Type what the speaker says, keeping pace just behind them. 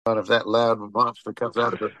If that loud monster comes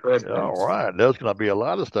out of the All bedroom. right, there's going to be a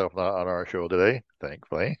lot of stuff on our show today,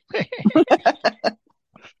 thankfully.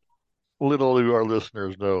 Little do our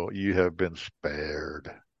listeners know you have been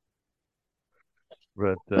spared.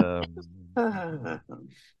 But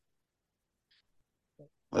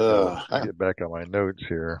Uh, I, get back on my notes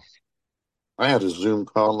here. I had a Zoom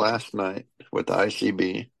call last night with the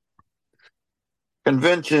ICB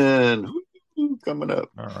convention. Woo, coming up.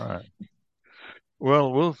 All right.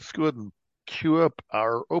 Well, we'll just go ahead and cue up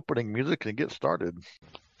our opening music and get started.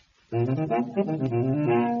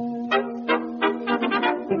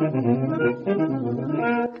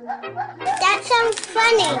 That sounds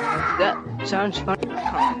funny. That sounds funny.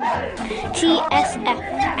 TSF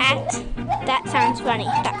at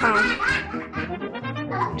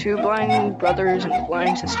thatsoundsfunny.com. Two blind brothers and a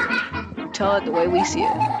blind sister. Tell it the way we see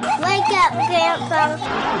it. Wake up, Grandpa.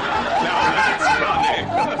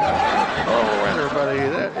 All right, everybody,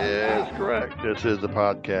 that is correct. This is the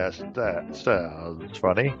podcast That Sounds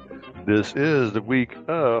Funny. This is the week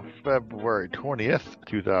of February 20th,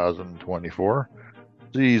 2024,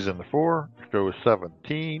 Season 4, Show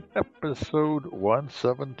 17, Episode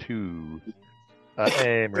 172. I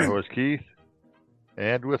am your host, Keith,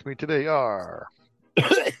 and with me today are...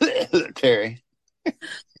 Terry.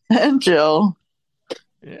 And Jill.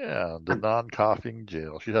 Yeah, the non-coughing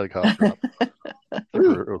Jill. She's had a cough drop.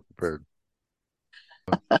 Prepared.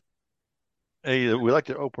 Hey, we like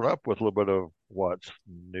to open up with a little bit of what's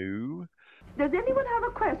new. Does anyone have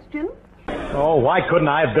a question? Oh, why couldn't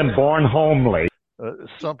I have been born homely?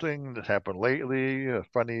 Something that happened lately, a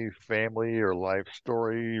funny family or life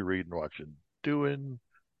story, reading, watching, doing,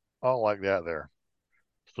 all like that there.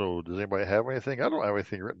 So does anybody have anything? I don't have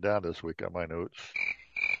anything written down this week on my notes.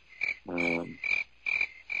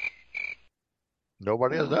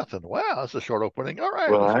 Nobody has nothing. Wow, that's a short opening. All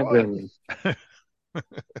right. Well, I've been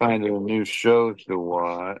finding a new show to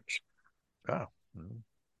watch. Oh.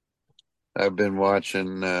 I've been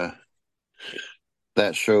watching that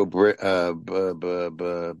show,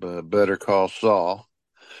 Better Call Saul,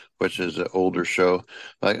 which is an older show.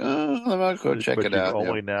 Like, I'm gonna go check But it you've out.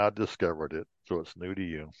 only now discovered it, so it's new to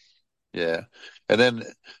you. Yeah, and then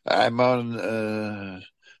I'm on.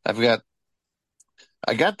 I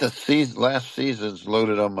got the last seasons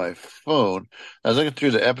loaded on my phone. I was looking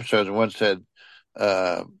through the episodes, and one said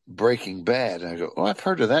Breaking Bad, and I go, "Oh, I've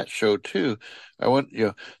heard of that show too."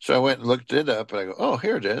 So I went and looked it up, and I go, "Oh,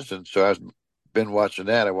 here it is." And so I've been watching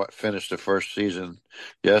that. Finished the first season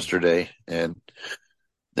yesterday, and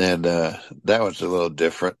that one's a little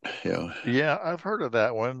different, Yeah, I've heard of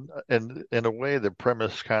that one. And in a way, the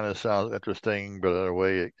premise kind of sounds interesting, but in a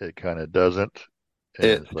way, it kind of doesn't. And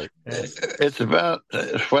It it's like, it's about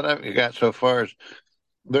what I've got so far is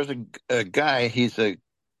there's a guy. He's a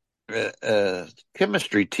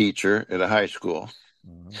chemistry teacher at a high school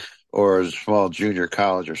or a small junior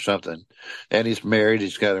college or something, and he's married.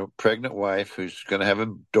 He's got a pregnant wife who's going to have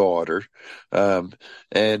a daughter, and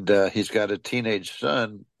he's got a teenage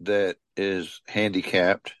son that is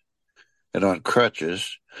handicapped and on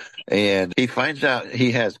crutches. And he finds out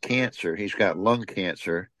he has cancer. He's got lung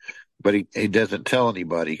cancer, but he doesn't tell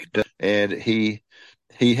anybody. And he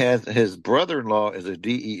has his brother-in-law is a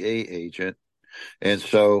DEA agent, and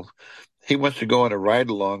so he wants to go on a ride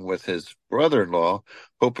along with his brother-in-law,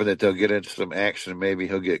 hoping that they'll get into some action and maybe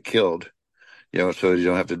he'll get killed, so you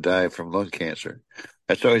don't have to die from lung cancer.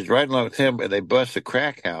 And so he's riding along with him, and they bust a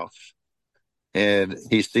crack house, and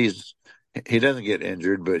he doesn't get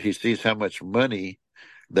injured, but he sees how much money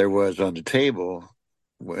there was on the table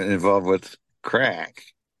involved with crack.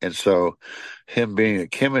 And so him being a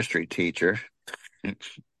chemistry teacher, he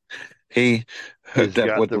he's hooked up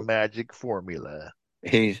got with the magic formula.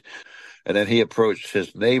 And then he approached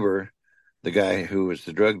his neighbor, the guy who was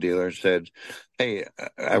the drug dealer, and said, "Hey,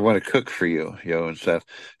 I want to cook for you, and stuff."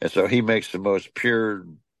 And so he makes the most pure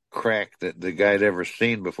crack that the guy had ever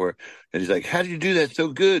seen before. And he's like, "How do you do that so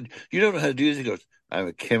good? You don't know how to do this." He goes, "I'm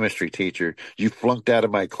a chemistry teacher. You flunked out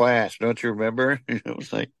of my class. Don't you remember?"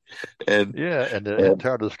 It's like, and Yeah, and the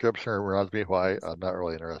entire description reminds me why I'm not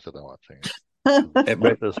really interested in watching it.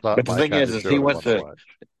 but It's not but the my thing kind is, of is show to want to watch.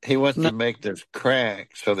 he wants No. to make this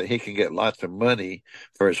crack so that he can get lots of money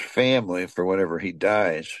for his family for whenever he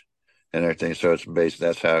dies and everything. So it's based.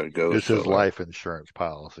 That's how it goes. It's his So life insurance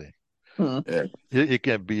policy. yeah. He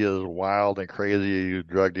can be as wild and crazy a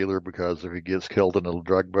drug dealer because if he gets killed in a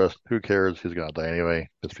drug bust, who cares? He's going to die anyway.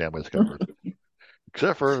 His family's covered.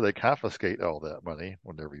 Except for they confiscate all that money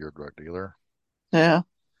whenever you're a drug dealer. Yeah.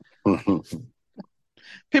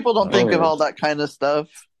 People don't think of yeah. all that kind of stuff.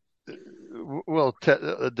 Well,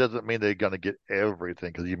 it doesn't mean they're going to get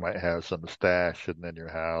everything because you might have some stash hidden in your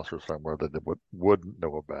house or somewhere that they wouldn't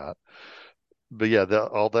know about. But yeah,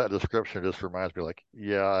 all that description just reminds me, like,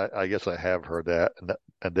 yeah, I guess I have heard that,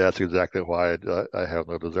 and that's exactly why I have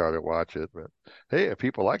no desire to watch it. But hey, if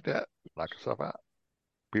people like that, knock yourself out.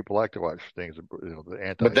 People like to watch things, the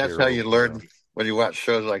anti-hero. But that's how you learn when you watch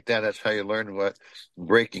shows like that. That's how you learn what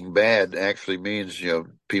Breaking Bad actually means.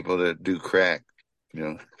 People that do crack,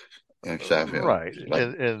 and stuff. Right,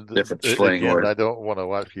 like and different slang again, words. I don't want to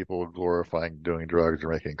watch people glorifying doing drugs or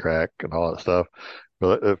making crack and all that stuff.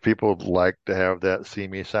 But if people like to have that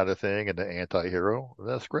seamy side of thing and the anti-hero,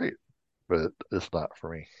 that's great. But it's not for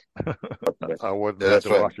me. I wouldn't have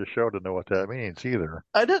to watch the show to know what that means either.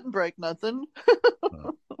 I didn't break nothing.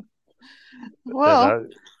 Well,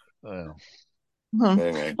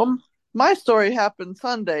 my story happened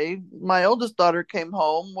Sunday. My oldest daughter came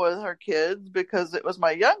home with her kids because it was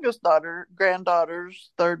my youngest granddaughter's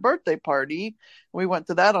 3rd birthday party. We went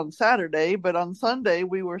to that on Saturday, but on Sunday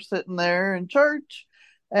we were sitting there in church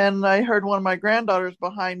and I heard one of my granddaughters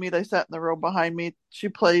behind me. They sat in the row behind me. She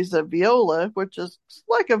plays a viola, which is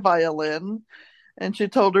like a violin. And she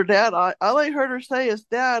told her dad, all I heard her say is,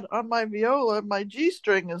 Dad, on my viola, my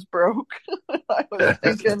G-string is broke. I was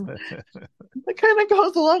thinking, it kind of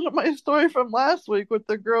goes along with my story from last week with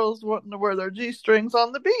the girls wanting to wear their G-strings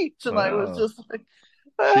on the beach. And I was just like,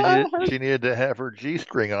 she needed to have her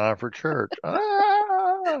G-string on for church.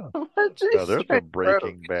 Now, there's a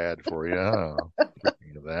Breaking Bad for you, huh?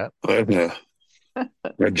 Speaking of that.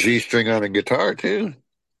 A G-string on a guitar, too.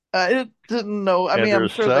 I didn't know. I mean,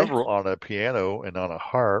 there's I'm sure several on a piano and on a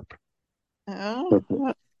harp. Well,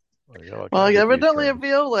 evidently a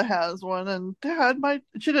viola has one, and Dad,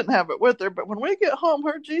 she didn't have it with her, but when we get home,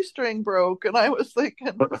 her G-string broke, and I was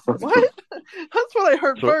thinking, what? That's what I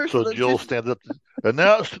heard first. So Jill stands up to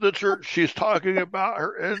announce to the church she's talking about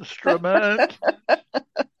her instrument,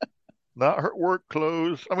 not her work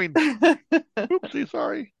clothes. I mean, oopsie,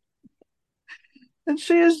 sorry. And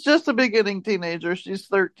she is just a beginning teenager. She's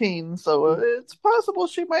 13, so it's possible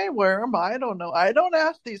she may wear them. I don't know. I don't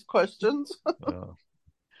ask these questions.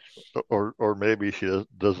 Or maybe she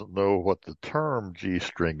doesn't know what the term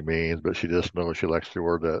G-string means, but she just knows she likes to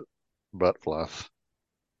wear that butt floss.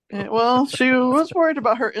 Well, she was worried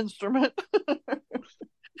about her instrument.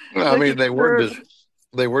 Well, I mean, they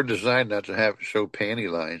were designed not to show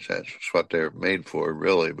panty lines. That's what they're made for,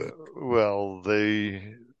 really. But well,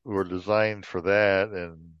 they were designed for that,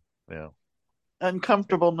 and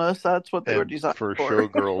uncomfortableness. That's what they were designed for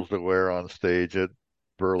showgirls to wear on stage at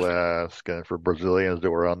burlesque, and for Brazilians that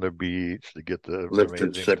were on the beach to get the lift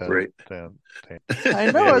and separate. I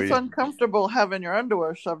know it's uncomfortable having your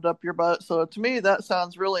underwear shoved up your butt, so to me that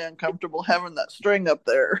sounds really uncomfortable having that string up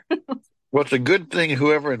there. Well, it's a good thing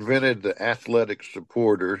whoever invented the athletic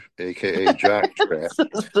supporter, aka jockstrap,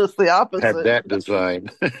 it's just the opposite. Had that design.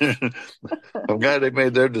 I'm glad they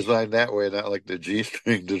made their design that way, not like the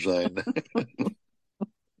G-string design.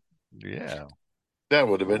 Yeah, that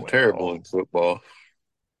would have been terrible in football.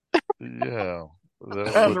 Yeah,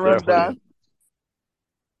 that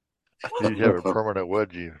you'd have a permanent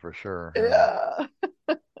wedgie for sure. Yeah.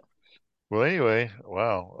 Well, anyway,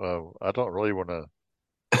 wow. I don't really want to.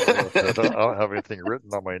 I don't have anything written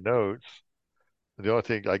on my notes. The only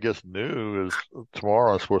thing I guess new is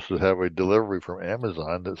tomorrow I'm supposed to have a delivery from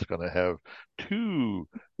Amazon that's going to have 2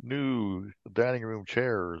 new dining room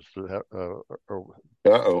chairs.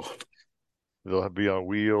 They'll be on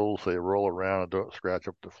wheels. They roll around and don't scratch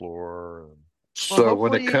up the floor. So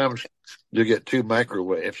when it comes, you get 2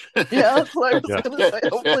 microwaves. Yeah, that's what I was going to say.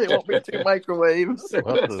 Hopefully it won't be 2 microwaves.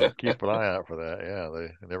 We'll have to keep an eye out for that. Yeah,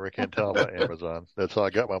 they never can tell about Amazon. That's how I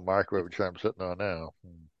got my microwave, which I'm sitting on now.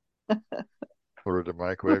 Ordered a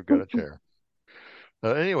microwave, got a chair.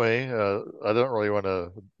 Anyway, I don't really want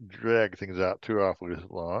to drag things out too awfully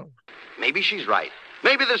long. Maybe she's right.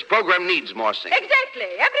 Maybe this program needs more singing.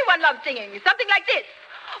 Exactly. Everyone loves singing. Something like this.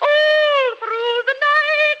 All through the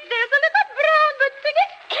night, there's a little brown bird singing.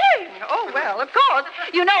 Oh, well, of course.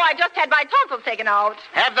 You know I just had my tonsils taken out.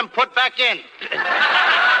 Have them put back in.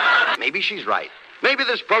 Maybe she's right. Maybe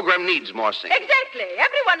this program needs more singing. Exactly.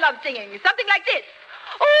 Everyone loves singing. Something like this.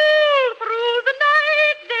 All through the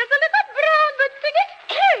night, there's a little brown bird singing.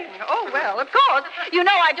 Oh, well, of course. You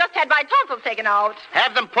know I just had my tonsils taken out.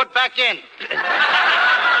 Have them put back in.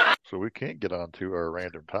 So we can't get on to our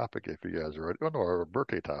random topic if you guys are ready. Oh, no, our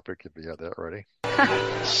birthday topic if you have that ready.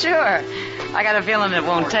 Sure. I got a feeling it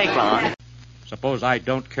won't take long. Suppose I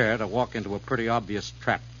don't care to walk into a pretty obvious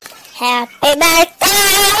trap. Happy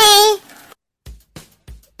birthday!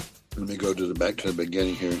 Let me go back to the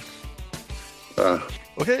beginning here.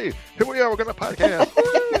 Okay, here we are. We're going to podcast.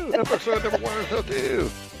 Woo! Episode number 102.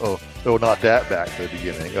 Oh, no, not that back to the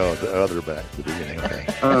beginning. Oh, the other back to the beginning. Okay.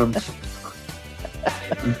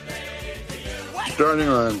 Starting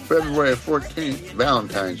on February 14th,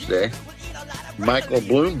 Valentine's Day, Michael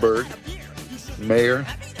Bloomberg, mayor,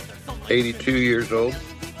 82 years old.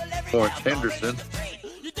 Florence Henderson,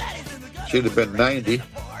 she'd have been 90.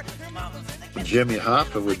 Jimmy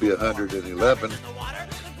Hoffa would be 111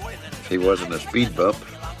 if he wasn't a speed bump.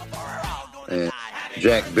 And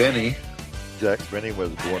Jack Benny. Jack Benny was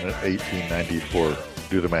born in 1894.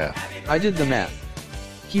 Do the math. I did the math.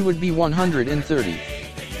 He would be 130.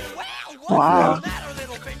 Wow. Yeah.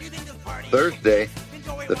 Thursday,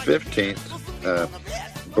 the 15th,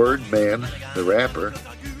 Birdman, the rapper,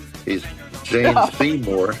 he's Jane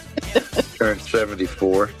Seymour, turned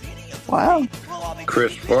 74. Wow.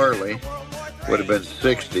 Chris Farley would have been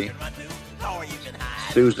 60.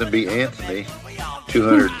 Susan B. Anthony,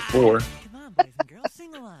 204.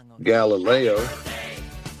 Galileo,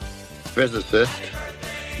 physicist,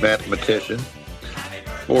 mathematician,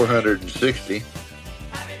 460.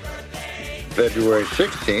 February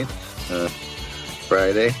 16th,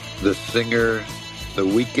 Friday, the singer The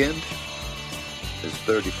Weeknd is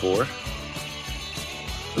 34.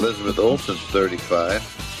 Elizabeth Olsen's 35.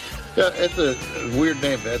 Yeah, it's a weird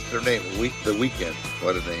name. That's their name, The Weeknd.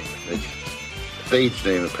 What a name. It's a stage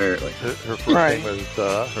name, apparently. Her first name is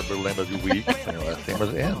her middle name is Week, and her last name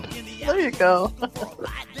is End. There you go.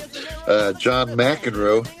 John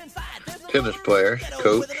McEnroe, tennis player,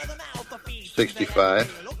 coach,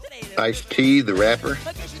 65. Ice-T, the rapper,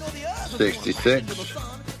 66.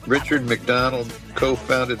 Richard McDonald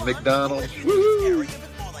co-founded McDonald's. Woo!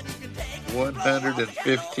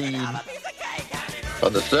 115.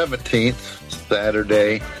 On the 17th,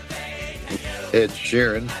 Saturday, Ed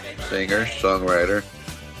Sheeran, singer, songwriter,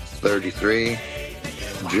 33.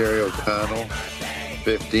 Jerry O'Connell,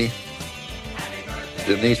 50.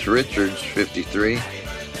 Denise Richards, 53.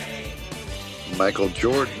 Michael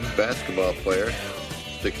Jordan, basketball player,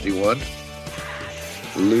 61.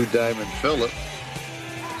 Lou Diamond Phillips,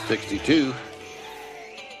 62.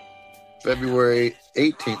 February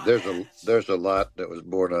 18th, there's a lot that was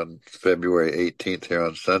born on February 18th here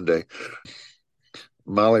on Sunday.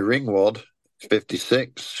 Molly Ringwald,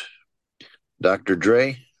 56. Dr.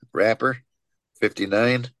 Dre, rapper,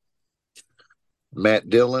 59. Matt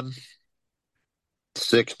Dillon,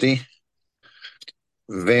 60.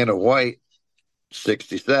 Vanna White,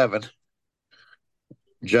 67.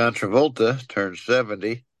 John Travolta turned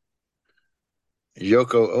 70.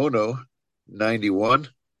 Yoko Ono, 91.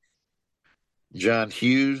 John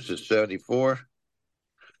Hughes is 74.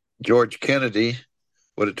 George Kennedy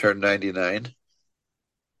would have turned 99.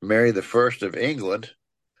 Mary the First of England,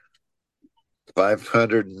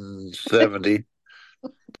 570.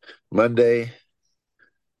 Monday,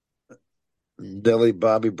 Nellie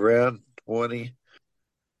Bobby Brown, 20.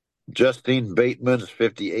 Justine Bateman is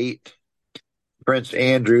 58. Prince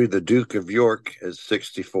Andrew, the Duke of York, is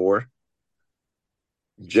 64.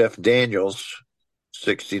 Jeff Daniels,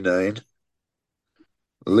 69.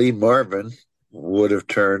 Lee Marvin would have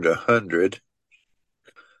turned 100.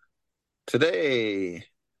 Today,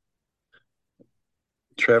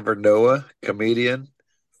 Trevor Noah, comedian,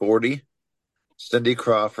 40. Cindy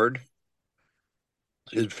Crawford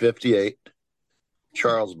is 58.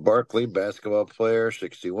 Charles Barkley, basketball player,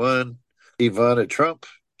 61. Ivana Trump,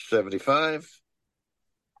 75.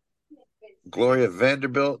 Gloria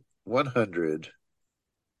Vanderbilt, 100.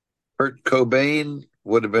 Kurt Cobain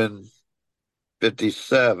would have been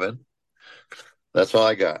 57. That's all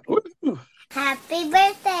I got. Woo. Happy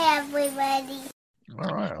birthday, everybody.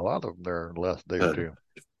 All right, a lot of them there in the last day or two.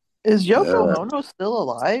 Is Yoko Ono still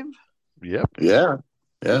alive? Yep. Yeah.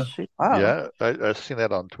 Yeah. Wow. Yeah, I seen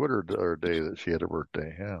that on Twitter the other day that she had a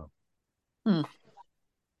birthday. Yeah.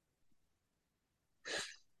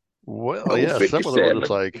 Well, yeah, some of them are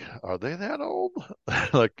just like, are they that old?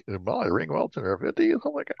 Like Molly Ringwald's in her 50s?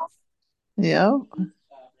 Oh my God. Yeah.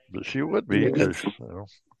 But she would be. Because,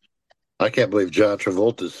 I can't believe John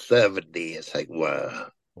Travolta's 70. It's like,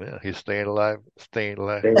 wow. Yeah, he's staying alive. Staying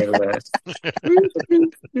alive.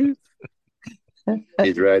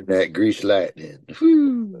 He's riding that Grease Lightning.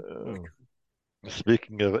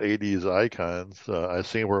 Speaking of 80s icons, I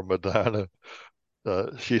seen where Madonna,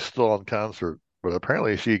 she's still on concert, but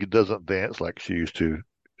apparently she doesn't dance like she used to.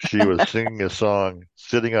 She was singing a song,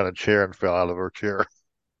 sitting on a chair, and fell out of her chair.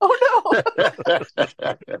 Oh, no.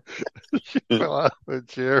 She fell out of her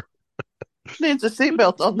chair. Needs a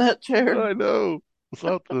seatbelt on that chair. I know. She's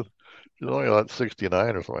only like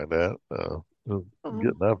 69 or something like that.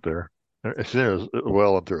 Getting up there. It's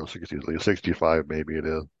well into her 60s, like 65 maybe it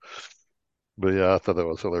is. But yeah, I thought that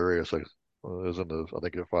was hilarious. Like, it was in I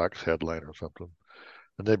think a Fox headline or something.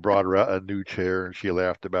 And they brought her out a new chair, and she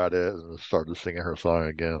laughed about it and started singing her song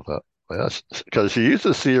again. I thought, well, that's because she used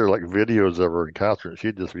to see her like videos of her in concert.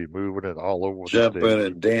 She'd just be moving it all over the Jumping stage,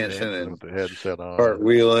 and dancing and with the headset on.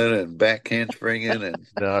 cartwheeling and back handspringing. And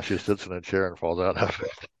now she sits in a chair and falls out of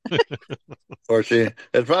it. Or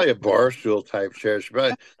it's probably a bar stool type chair. She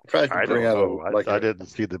probably I bring don't out know. I didn't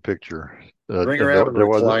see the picture. Bring her out a there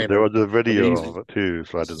recliner. was a video of it too,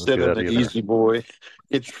 so I didn't see that Sit in either. an Easy Boy.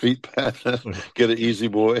 Get your feet past. Get an Easy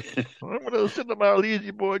Boy. I'm gonna sit in my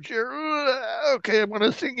Easy Boy chair. Okay, I'm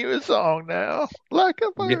gonna sing you a song now, like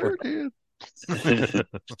a bird did.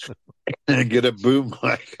 Get a boom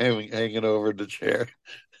mic hanging over the chair.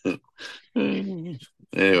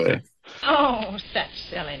 Anyway. Oh, such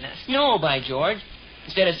silliness. No, by George.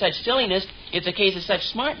 Instead of such silliness, it's a case of such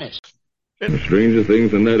smartness. Stranger things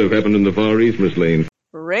than that have happened in the Far East, Miss Lane.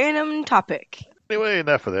 Random topic. Anyway,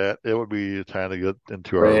 enough of that. It would be time to get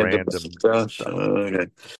into our random stuff. Okay.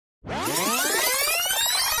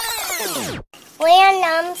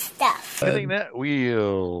 Random stuff. Spinning that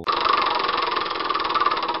wheel.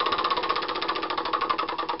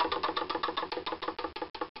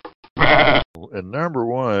 And number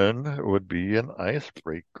one would be an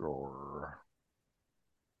icebreaker.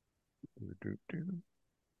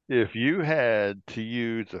 If you had to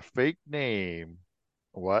use a fake name,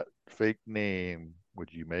 what fake name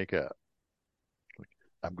would you make up?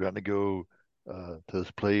 I'm going to go to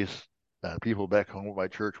this place. People back home at my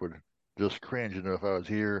church would just cringe. You know, if I was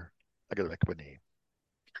here, I got to make up a name.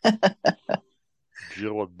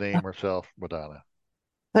 Jill would name herself Madonna.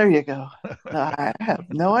 There you go. I have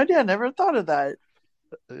no idea. I never thought of that.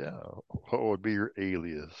 Yeah. What would be your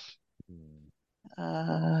alias?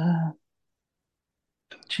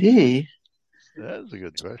 Gee. That's a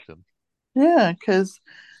good question. Yeah, because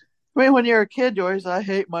when you're a kid, you always, I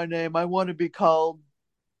hate my name. I want to be called,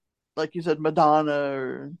 like you said, Madonna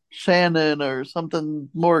or Shannon or something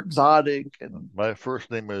more exotic. And my first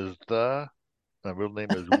name is my middle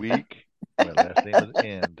name is Week. My last name is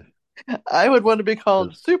End. I would want to be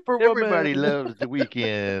called Superwoman. Everybody loves the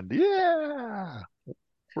weekend. Yeah.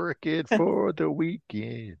 Working for the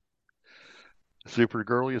weekend.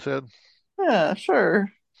 Supergirl, you said? Yeah, sure.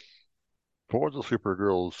 What was the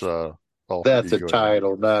Supergirl's That's a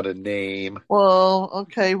title, not a name. Well,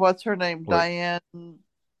 okay, what's her name? Diane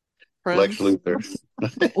Lex Prince? Luthor.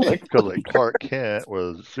 Because like Clark Kent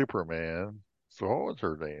was Superman. So what was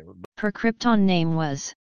her name? Her Krypton name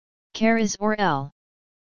was Kara Zor-El.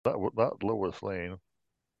 Not Lois Lane.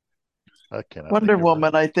 I cannot. Wonder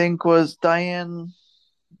Woman, I think, was Diane.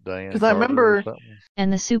 Because I remember.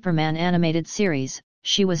 And the Superman animated series,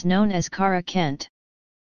 she was known as Kara Kent.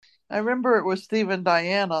 I remember it was Steve and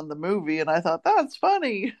Diane on the movie, and I thought, that's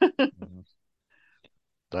funny.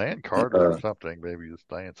 Diane Carter or something. Maybe it's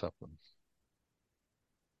Diane something.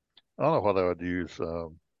 I don't know what I would use.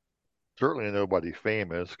 Certainly nobody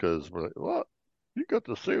famous, because we're like, what? You got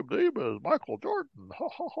the same name as Michael Jordan. Ha,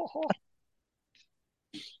 ha, ha, ha.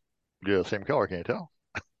 Yeah, same color, can't you tell?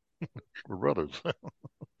 We're brothers.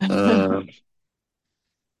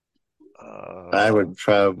 I would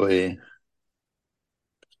probably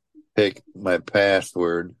pick my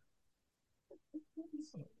password.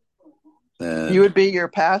 You would be your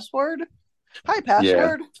password? Hi,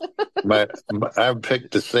 password. Yeah. I would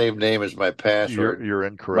pick the same name as my password. You're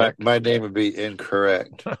incorrect. My name would be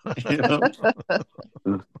Incorrect. You know?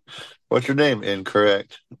 What's your name?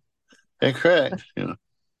 Incorrect. Incorrect. You know.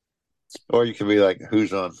 Or you could be like,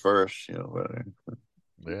 who's on first? You know, whatever.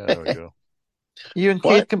 Yeah, there we go. You and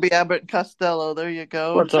Keith can be Abbott and Costello. There you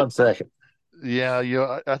go. What's on second?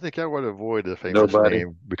 Yeah, I think I would avoid a famous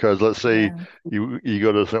name, because let's say you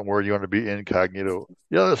go to somewhere you want to be incognito.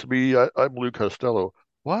 Yeah, let's be. I'm Lou Costello.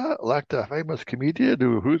 What? Like the famous comedian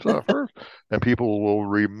who's on first? And people will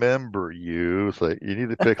remember you. So you need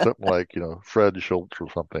to pick something like, Fred Schultz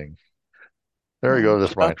or something. There you go.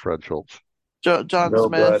 That's mine, Fred Schultz. John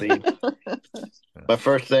Nobody. Smith. My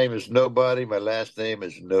first name is Nobody. My last name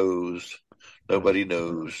is Nose. Nobody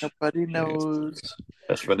knows. Nobody knows.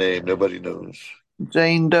 That's my name. Nobody knows.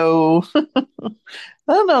 Jane Doe. I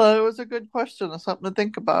don't know. It was a good question. It's something to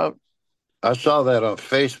think about. I saw that on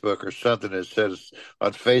Facebook or something that says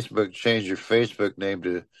on Facebook, change your Facebook name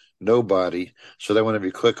to Nobody. So that whenever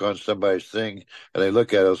you click on somebody's thing and they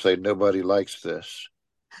look at it, it'll say, nobody likes this.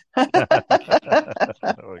 There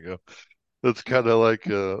we go. It's kind of like,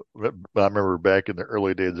 I remember back in the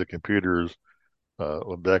early days of computers,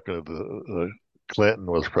 when Clinton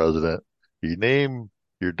was president, you name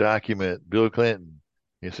your document Bill Clinton,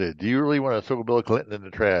 He said, "Do you really want to throw Bill Clinton in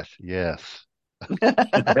the trash?" Yes.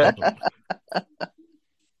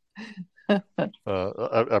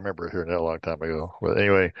 I remember hearing that a long time ago. But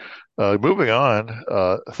anyway, moving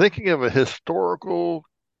on. Thinking of a historical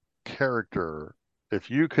character, if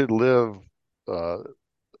you could live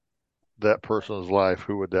that person's life,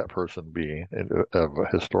 who would that person be of a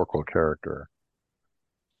historical character?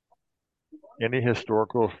 Any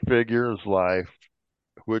historical figure's life,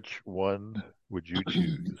 which one would you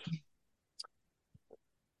choose?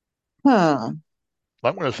 Huh.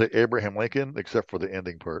 I'm going to say Abraham Lincoln, except for the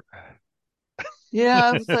ending part. Yeah,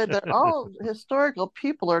 I would say that all historical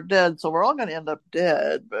people are dead, so we're all going to end up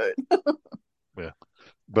dead. But yeah,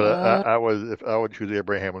 but I would, if I would choose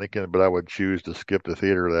Abraham Lincoln, but I would choose to skip the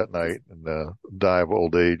theater that night and die of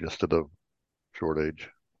old age instead of short age.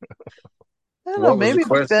 I don't know, maybe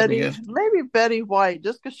Betty White,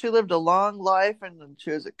 just because she lived a long life and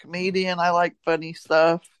she was a comedian. I like funny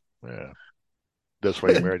stuff. Yeah, that's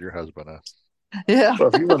why you married your husband, huh? Yeah.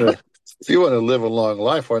 Well, if you want to live a long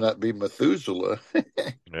life, why not be Methuselah?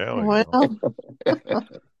 Yeah.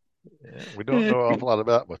 We don't know an awful lot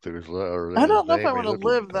about Methuselah. I don't know if I want to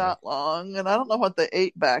live that long, and I don't know what they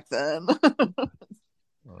ate back then.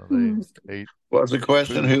 They ate. What was the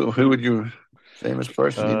question? Who would you, famous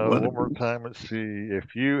person? One more time. Let's see.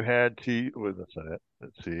 If you had to,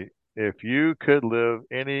 let's see. If you could live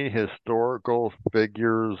any historical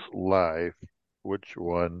figure's life, which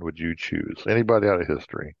one would you choose? Anybody out of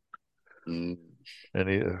history?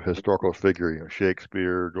 Any historical figure?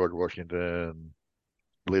 Shakespeare, George Washington,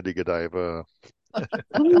 Lady Godiva.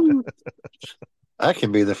 I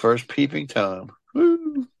can be the first peeping Tom.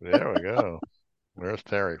 There we go. There's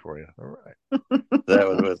Terry for you. All right. That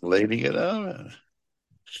was with Lady Godiva.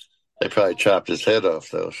 They probably chopped his head off,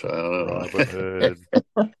 though, so I don't know. Robin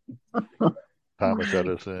Hood, Thomas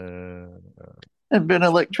Edison. Invent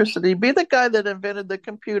electricity. Be the guy that invented the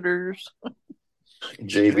computers.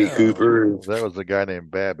 J.B. Cooper. That was a guy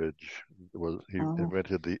named Babbage. He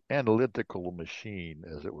invented the analytical machine,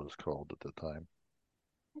 as it was called at the time.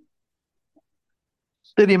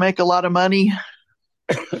 Did he make a lot of money?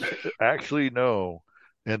 Actually, no.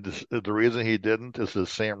 And the reason he didn't is the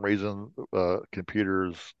same reason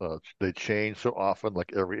computers, they change so often,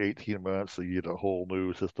 like every 18 months, so you get a whole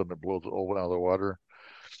new system that blows the old one out of the water.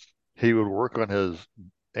 He would work on his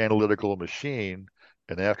analytical machine,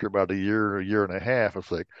 and after about a year and a half,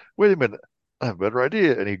 it's like, wait a minute, I have a better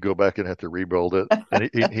idea. And he'd go back and have to rebuild it. And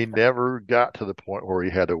he never got to the point where he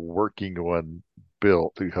had a working one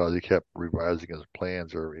built because he kept revising his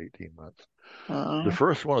plans every 18 months. The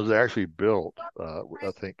first one was actually built,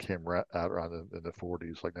 I think, came out around in the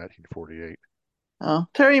 40s, like 1948. Oh,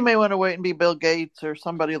 Terry may want to wait and be Bill Gates or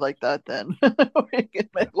somebody like that then. We can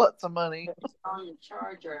make lots of money. It's on the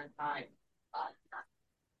charger and time.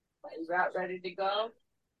 Is that ready to go?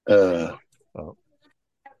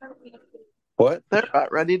 What? They're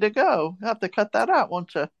about ready to go. You have to cut that out,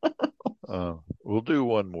 won't you? We'll do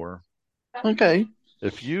one more. Okay.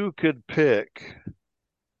 If you could pick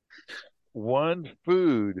one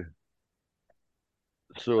food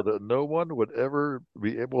so that no one would ever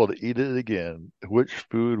be able to eat it again, which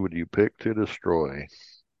food would you pick to destroy?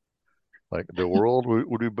 Like the world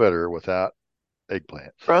would do better without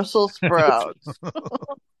eggplants. Brussels sprouts.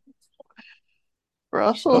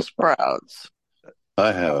 Brussels sprouts.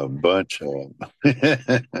 I have a bunch of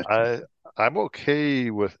them. I'm okay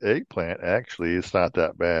with eggplant, actually. It's not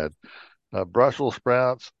that bad. Brussels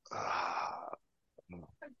sprouts,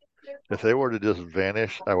 if they were to just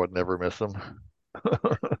vanish, I would never miss them.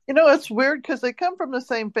 You know, it's weird because they come from the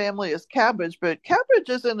same family as cabbage, but cabbage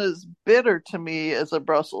isn't as bitter to me as a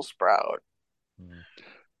Brussels sprout.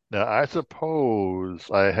 Now, I suppose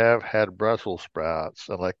I have had Brussels sprouts,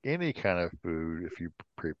 and like any kind of food, if you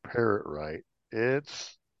prepare it right,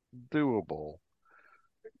 it's doable.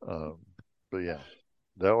 But yeah,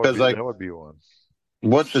 that would be one.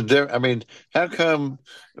 What's the difference? I mean, how come,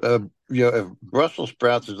 if Brussels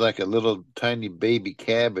sprouts is like a little tiny baby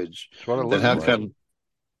cabbage, then how come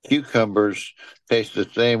cucumbers taste the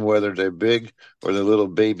same whether they're big or they're little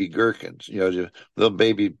baby gherkins? The little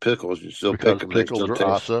baby pickles, you still because pick them. Pickles are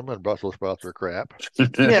awesome and Brussels sprouts are crap.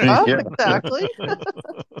 Yeah, exactly.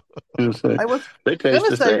 I was going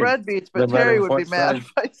to say red beets, but Terry would be mad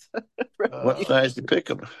if I said red beets. What size do you pick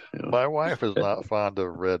them? My wife is not fond of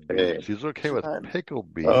red beets. She's okay with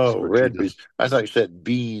pickled beets. Oh, red beets. I thought you said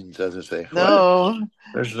beans. I was going to say, no. What?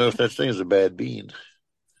 There's no such thing as a bad bean.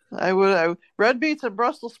 Red beets and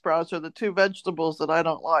Brussels sprouts are the two vegetables that I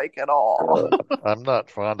don't like at all. I'm not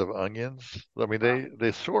fond of onions. I mean,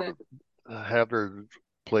 they sort of have their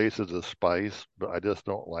place as a spice, but I just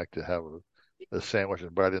don't like to have a sandwich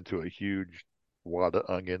and bite into a huge wad of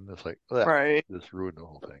onion. It's like, ugh, Right. just ruined the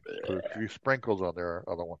whole thing. Put a few sprinkles on there.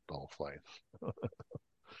 I don't want the whole slice.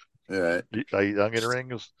 Right. I eat onion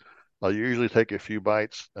rings. I'll usually take a few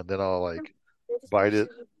bites and then I'll like bite it,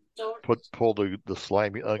 pull the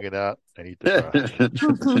slimy onion out and eat the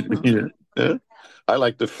rest. Yeah. I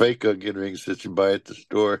like the fake onion rings that you buy at the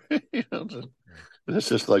store. It's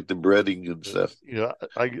just like the breading and stuff.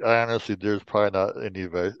 I honestly, there's probably not any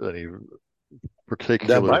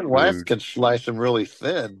particular Now, my wife food. can slice them really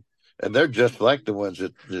thin, and they're just like the ones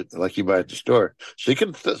that like you buy at the store. She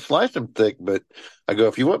can slice them thick, but I go,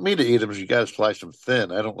 if you want me to eat them, you got to slice them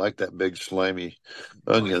thin. I don't like that big slimy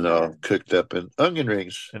onion all cooked up in onion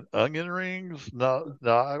rings. And onion rings? No.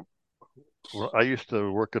 I used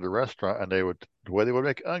to work at a restaurant, and the way they would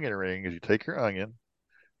make onion rings is you take your onion,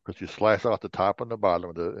 because you slice off the top and the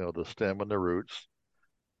bottom, the stem and the roots,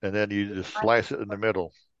 and then you just slice it in the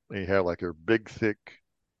middle. And you have like two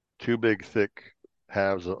big thick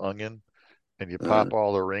halves of onion, and you pop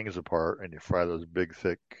all the rings apart, and you fry those big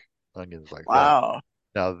thick onions like that. Wow.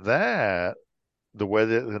 Now the way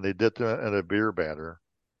they did them in a beer batter,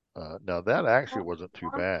 now that actually wasn't too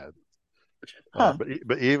bad.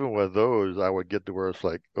 But even with those, I would get to where it's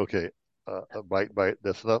like, okay, a bite,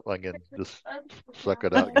 that's enough onion. Just suck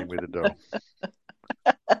it out and give me the dough.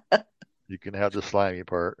 You can have the slimy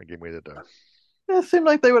part and give me the dough. It seemed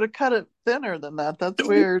like they would have cut it thinner than that. That's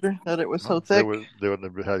weird that it was so thick. They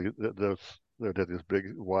wouldn't have had they would have these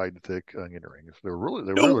big, wide, thick onion rings. They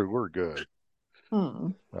really were good.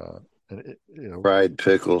 Fried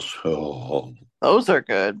pickles. Oh, those are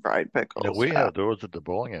good. Fried pickles. Yeah, we have those at the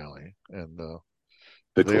bowling alley, and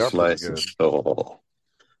pickle slices. Oh,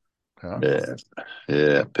 huh?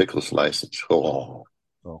 Yeah, pickle slices. Oh,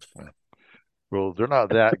 yeah. Well, they're not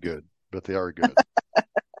that good, but they are good.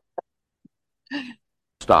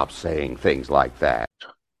 Stop saying things like that.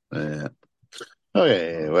 Yeah.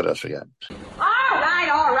 Okay, what else we got?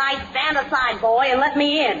 All right, stand aside, boy, and let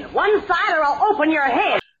me in. One side or I'll open your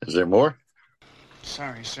head. Is there more?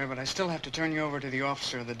 Sorry, sir, but I still have to turn you over to the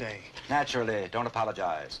officer of the day. Naturally, don't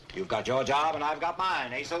apologize. You've got your job and I've got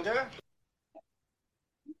mine, eh, soldier?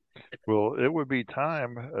 Well, it would be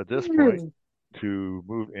time at this point to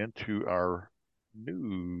move into our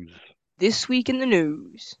news. This week in the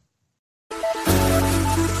news.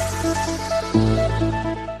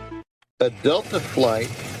 A Delta flight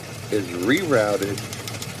is rerouted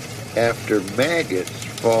after maggots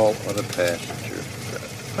fall on a passenger.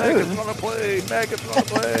 Maggots on a plane! Maggots on a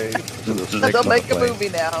plane! They'll make a movie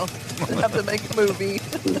now. They have to make a movie.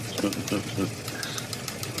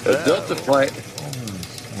 A Delta flight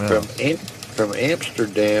from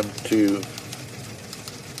Amsterdam to,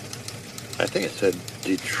 I think it said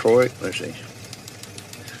Detroit. Let's see.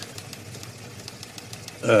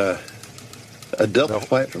 A Delta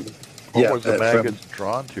flight from. What was the maggots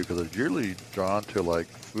drawn to? Because it's usually drawn to like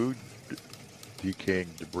food decaying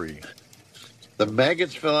debris. The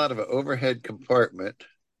maggots fell out of an overhead compartment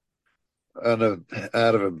out of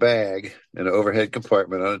a bag in an overhead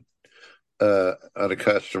compartment on a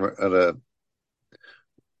customer on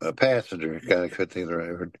a passenger. Kind of couldn't think of the right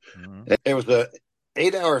word. Mm-hmm. It was a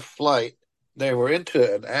 8-hour flight. They were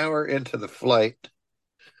an hour into the flight,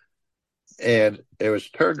 and it was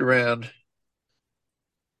turned around.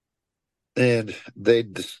 And they,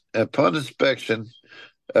 upon inspection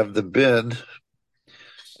of the bin,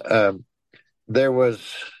 there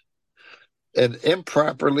was an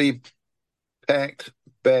improperly packed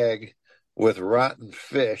bag with rotten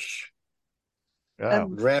fish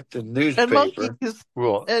wrapped in newspaper.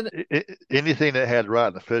 Well, anything that had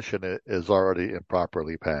rotten fish in it is already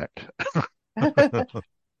improperly packed.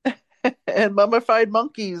 And mummified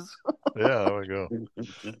monkeys. Yeah, there we go.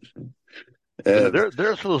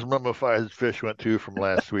 There's those mummified fish went to from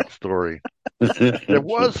last week's story. There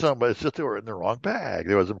was some, but it's just they were in the wrong bag.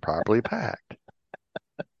 It wasn't properly packed.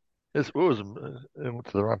 It went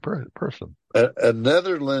to the wrong person. A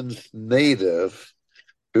Netherlands native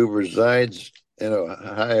who resides in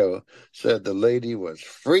Ohio said the lady was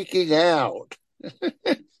freaking out.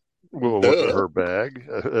 Well, it wasn't her bag.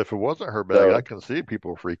 If it wasn't her bag, I can see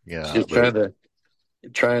people freaking out. She's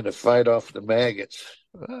trying to fight off the maggots.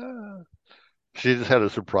 She just had a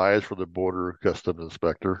surprise for the border customs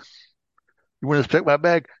inspector. You want to check my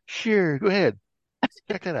bag? Sure, go ahead.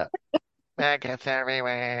 Check that out. Maggots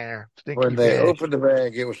everywhere. When they opened the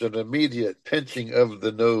bag, it was an immediate pinching of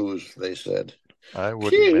the nose, they said. I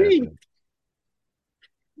would imagine.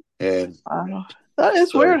 And that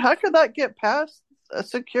is weird. How could that get past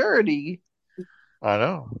security? I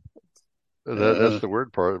know. That's the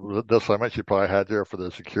weird part. That's how much you probably had there for the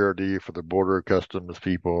security, for the border customs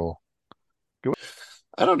people.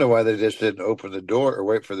 I don't know why they just didn't open the door or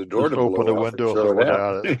wait for the door Just to open blow the off window and if it throw went it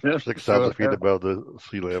out at out. 6,000 feet above the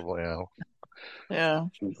sea level. Yeah.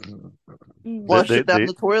 Flush it down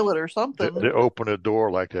the toilet or something. They opened a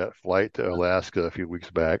door like that flight to Alaska a few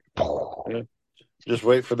weeks back. Yeah. Just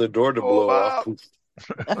wait for the door to blow off.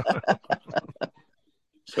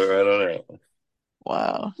 So I don't know.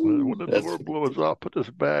 Wow. When the door blows off, put this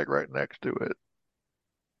bag right next to it.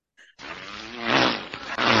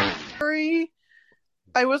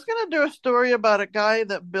 I was going to do a story about a guy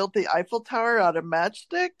that built the Eiffel Tower out of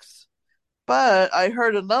matchsticks, but I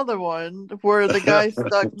heard another one where the guy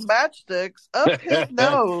stuck matchsticks up his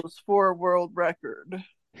nose for a world record.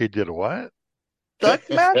 He did what? Stuck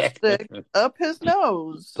matchstick up his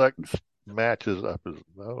nose. Stuck matches up his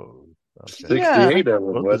nose. Okay. 68 of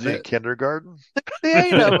them, was he in kindergarten?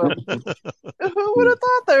 68 of them. Who would have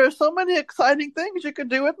thought there are so many exciting things you could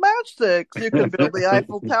do with matchsticks? You could build the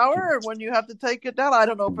Eiffel Tower, and when you have to take it down, I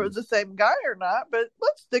don't know if it was the same guy or not, but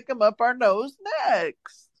let's stick him up our nose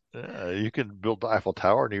next. Yeah, you can build the Eiffel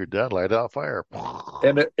Tower and you're done, light out fire.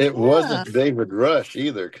 And it wasn't David Rush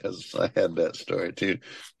either, because I had that story too.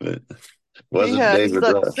 But wasn't David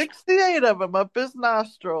Rush. 68 of them up his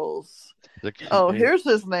nostrils. 68. Oh, here's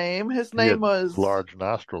his name. His name was large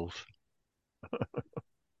nostrils.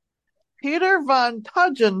 Peter von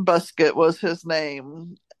Tugenbusket was his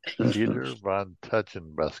name. Peter von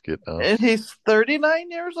Tugenbusket. Oh. And he's 39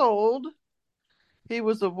 years old. He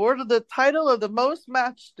was awarded the title of the most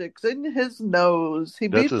matchsticks in his nose. He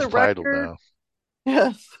beat the record. Now.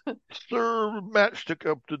 Yes. Sir, matchstick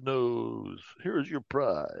up the nose. Here's your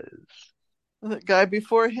prize. The guy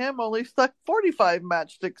before him only stuck 45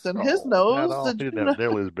 matchsticks in his nose. He didn't have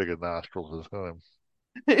nearly as big a nostrils as him.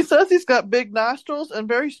 He says he's got big nostrils and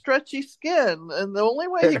very stretchy skin, and the only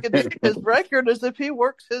way he can beat his record is if he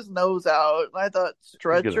works his nose out. And I thought,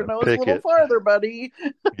 stretch your nose a little farther, buddy.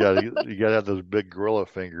 You gotta have those big gorilla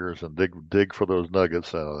fingers and dig for those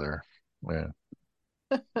nuggets out of there.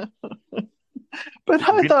 Yeah. But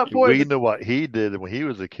I thought, boy, we know what he did when he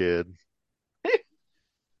was a kid.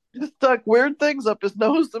 He stuck weird things up his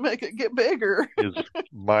nose to make it get bigger. He's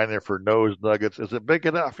mining for nose nuggets. Is it big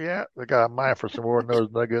enough yet? We got to mine for some more nose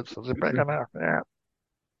nuggets. Is it big enough yet?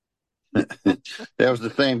 That was the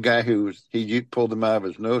same guy he pulled them out of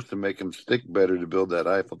his nose to make them stick better to build that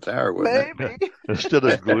Eiffel Tower, wasn't it? Instead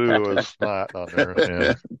of glue, it was snot on there.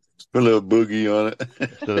 Yeah. A little boogie on it.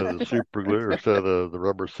 Instead of the super glue, or instead of the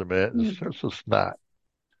rubber cement, it's just a snot.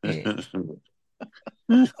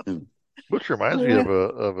 Which reminds me of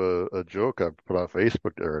a joke I put on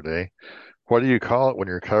Facebook the other day. What do you call it when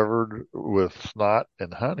you're covered with snot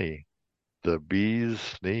and honey? The bee's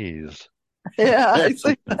sneeze. Yeah, I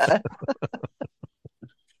see that.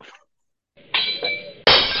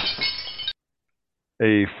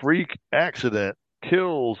 A freak accident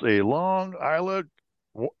kills a Long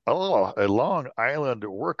Island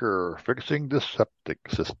worker fixing the septic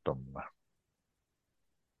system.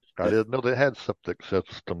 I didn't know they had septic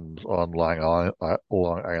systems on Long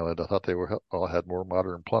Island. I thought they all had more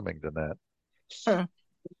modern plumbing than that. Huh.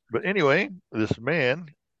 But anyway, this man,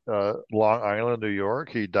 Long Island, New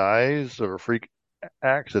York, he dies of a freak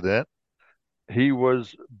accident. He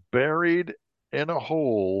was buried in a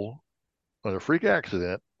hole in a freak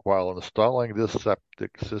accident while installing this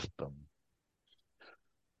septic system.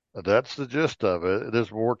 That's the gist of it.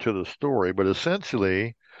 There's more to the story, but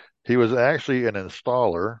essentially, he was actually an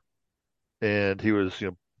installer, and he was,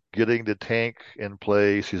 getting the tank in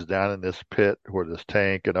place. He's down in this pit where this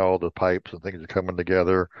tank and all the pipes and things are coming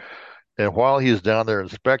together. And while he's down there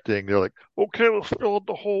inspecting, they're like, "Okay, let's fill up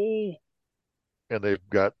the hole." And they've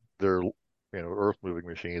got their, earth moving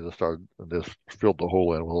machines and just filled the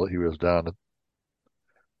hole in while he was down.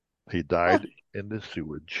 He died in the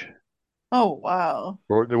sewage. Oh, wow.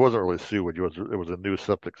 Or it wasn't really sewage. It was a new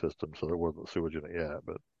septic system, so there wasn't sewage in it yet.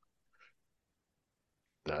 But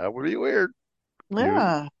that would be weird.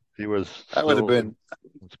 Yeah. He was. I would have been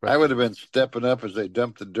stepping up as they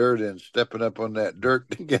dumped the dirt in, stepping up on that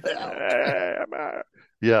dirt to get out.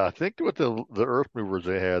 Yeah, I think with the earth movers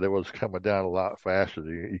they had, it was coming down a lot faster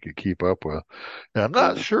than you could keep up with. And I'm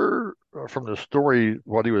not sure from the story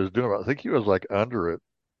what he was doing. I think he was like under it,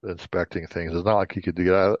 inspecting things. It's not like he could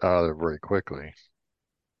get out of there very quickly.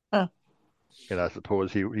 Huh. And I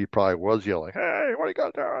suppose he probably was yelling, "Hey, what do you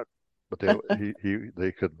got doing?" But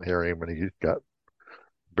they couldn't hear him, and he got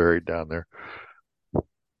buried down there.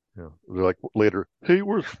 They're like later, "Hey,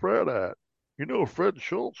 where's Fred at? Fred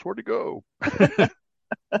Schultz, where'd he go?"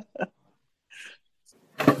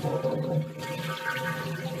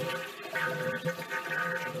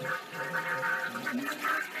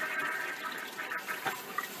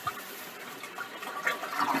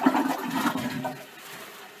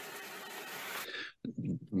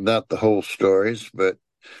 not the whole stories, but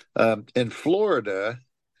in Florida,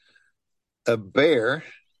 a bear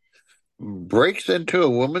breaks into a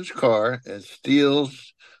woman's car and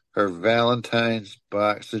steals her Valentine's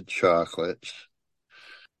box of chocolates.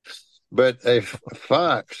 But a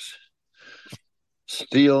fox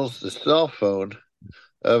steals the cell phone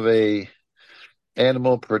of a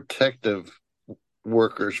animal protective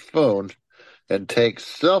worker's phone and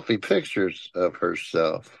takes selfie pictures of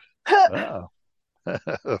herself. Wow.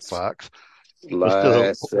 A fox. What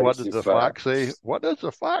does the fox say? What does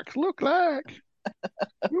the fox look like?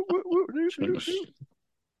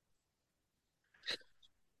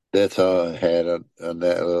 That's all I had on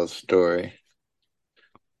that little story.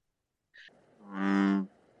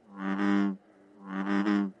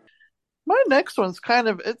 My next one's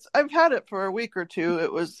I've had it for a week or two.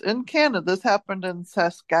 It was in Canada. This happened in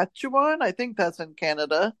Saskatchewan. I think that's in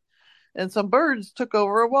Canada. And some birds took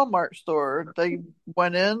over a Walmart store. They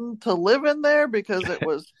went in to live in there because it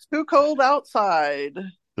was too cold outside.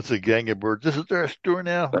 It's a gang of birds. This is their store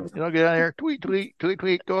now. Get out of here. Tweet, tweet, tweet,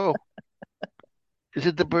 tweet, go. This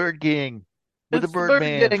is the bird gang. We're the bird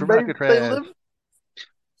man from Alcatraz.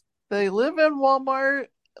 They live in Walmart,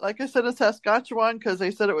 like I said, in Saskatchewan, because they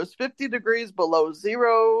said it was 50 degrees below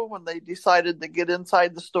zero when they decided to get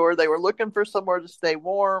inside the store. They were looking for somewhere to stay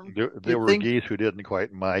warm. There were geese who didn't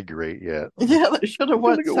quite migrate yet. Yeah, they should have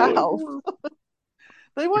went south.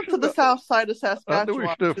 They went to the south side of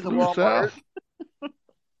Saskatchewan to the Walmart.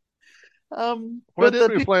 Why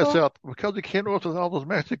didn't we fly south? Because we came north with all those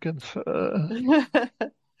Mexicans.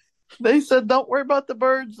 They said, don't worry about the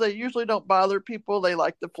birds. They usually don't bother people. They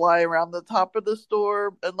like to fly around the top of the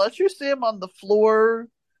store. Unless you see them on the floor,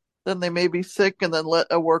 then they may be sick and then let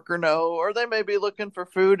a worker know. Or they may be looking for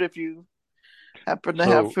food if you happen to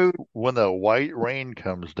have food. When the white rain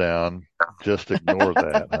comes down, just ignore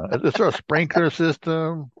that. Is there a sprinkler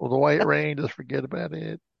system with the white rain? Just forget about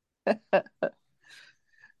it.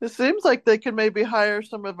 It seems like they could maybe hire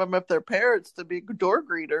some of them if they're parrots to be door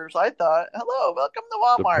greeters. I thought, hello, welcome to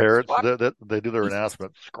Walmart. The parrots, they do their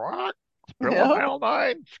announcement. Squawk, Mile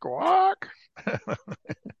 9, squawk.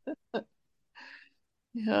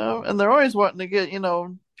 Yeah, and they're always wanting to get,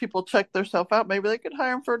 people check themselves out. Maybe they could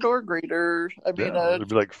hire them for a door greeter. It'd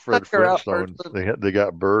be like Fred Flintstone. They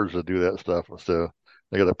got birds that do that stuff. So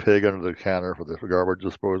they got a pig under the counter for the garbage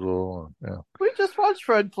disposal. Yeah. We just watched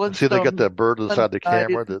Fred Flintstone. See, they got that bird inside the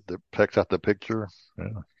camera that pecks out the picture. Yeah.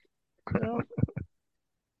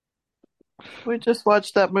 We just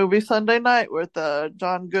watched that movie Sunday night with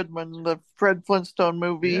John Goodman, the Fred Flintstone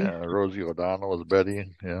movie. Yeah, Rosie O'Donnell was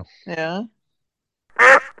Betty. Yeah. Yeah.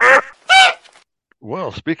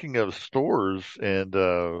 Well, speaking of stores and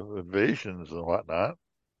invasions and whatnot,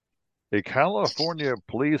 a California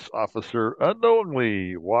police officer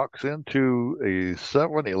unknowingly walks into a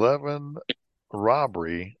 7-Eleven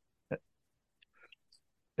robbery.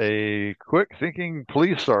 A quick-thinking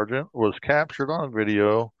police sergeant was captured on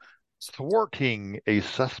video thwarting a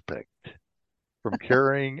suspect from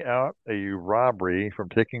carrying out a robbery from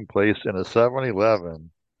taking place in a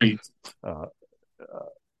 7-Eleven,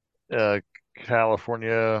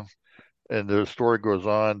 California, and the story goes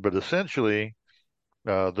on, but essentially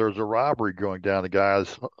there's a robbery going down. The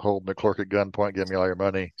guy's holding the clerk at gunpoint, give me all your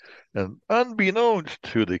money. And unbeknownst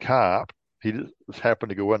to the cop, he just happened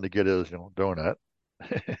to go in to get his donut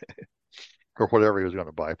or whatever he was going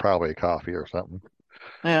to buy, probably a coffee or something.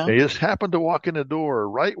 Yeah. And he just happened to walk in the door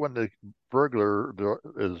right when the burglar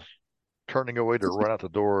is turning away to run out the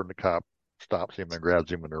door, and the cop stops him and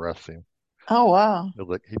grabs him and arrests him. Oh, wow. It was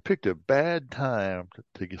like he picked a bad time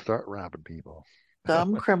to start robbing people.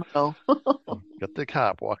 Dumb criminal. Got the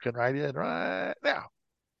cop walking right in right now.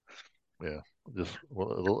 Yeah, just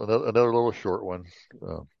another little short one.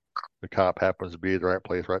 The cop happens to be at the right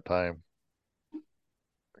place, right time.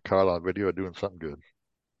 Caught on video doing something good.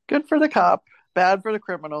 Good for the cop, bad for the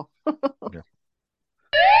criminal. Yeah.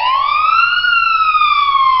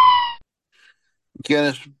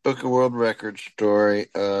 Guinness Book of World Records story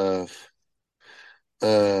of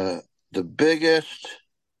the biggest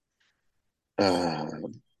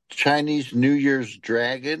Chinese New Year's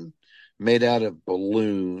dragon made out of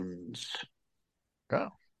balloons. Oh.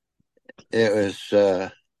 It was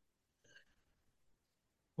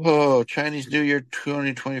Chinese New Year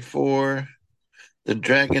 2024. The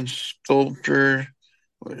dragon sculpture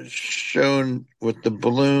was shown with the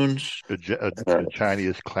balloons. A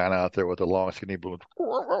Chinese clown out there with the long skinny balloons.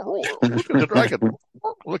 Look at the dragon.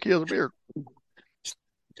 Look, he has a beard.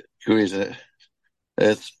 Squeeze it.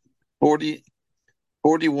 It's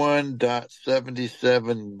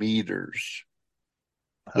 41.77 meters.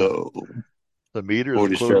 So The meter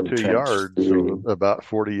is close to yards, so about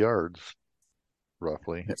 40 yards,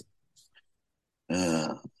 roughly.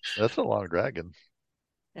 That's a long dragon.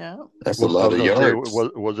 Yeah. That's a lot of yards.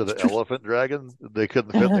 Was it an elephant dragon? They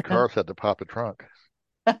couldn't fit in the car, so had to pop a trunk.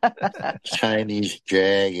 Chinese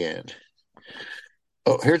dragon.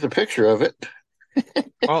 Oh, here's a picture of it.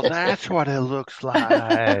 Oh, that's what it looks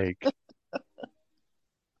like.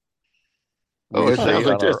 Oh, it sounds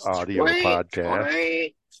like this audio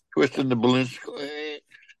podcast. Twisting the balloons.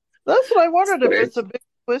 That's what I wondered, if it's a big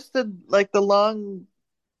twisted, like the long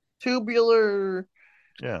tubular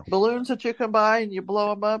balloons that you can buy and you blow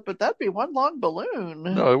them up, but that'd be one long balloon.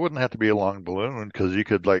 No, it wouldn't have to be a long balloon, because you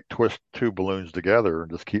could like twist two balloons together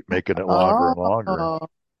and just keep making it longer and longer.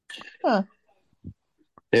 Huh.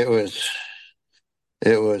 It was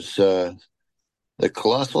the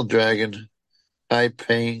colossal dragon,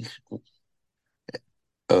 Taiping,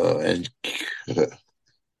 and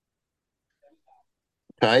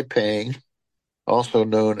Taiping, also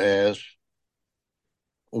known as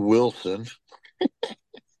Wilson.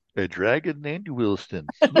 A dragon named Wilson.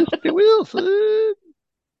 Mr. Wilson.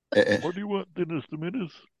 What do you want, Dennis the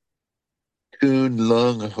Menace? Kun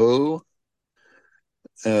Lung Ho,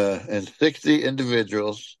 and 60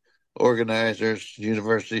 individuals, organizers,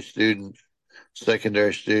 university students,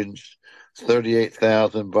 secondary students,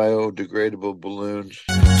 38,000 biodegradable balloons.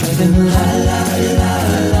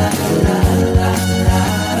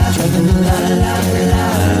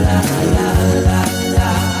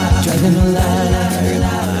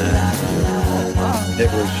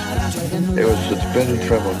 It was suspended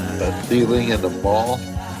from a ceiling in the mall.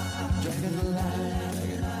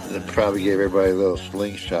 It probably gave everybody a little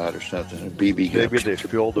slingshot or something, a BB gun. Maybe they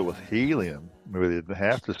filled it with helium. Maybe they didn't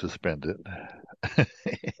have to suspend it.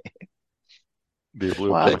 Take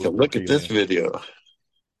a look at this video.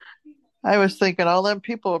 I was thinking all them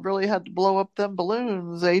people really had to blow up them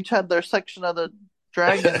balloons. They each had their section of the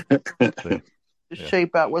dragon to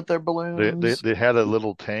shape out with their balloons. They had a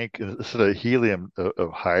little tank instead of helium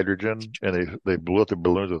of hydrogen, and they blew up the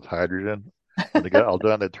balloons with hydrogen. When they got all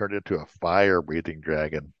done, they turned it into a fire-breathing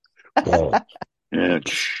dragon. Yeah,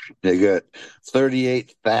 they got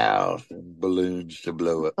 38,000 balloons to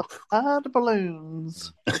blow up. A lot of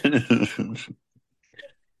balloons.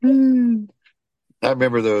 I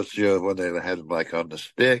remember those, when they had them like on the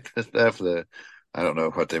stick and stuff. I don't know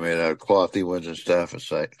what they made out of, clothy ones and stuff.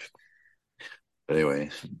 It's like, anyway,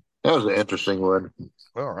 that was an interesting one.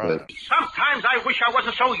 All right. Sometimes I wish I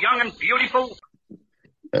wasn't so young and beautiful.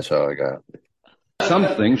 That's all I got.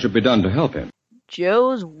 Something should be done to help him.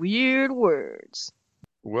 Joe's weird words.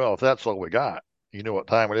 Well, if that's all we got, you know what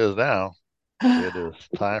time it is now. It is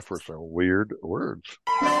time for some weird words.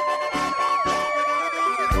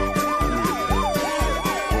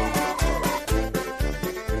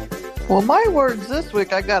 Well, my words this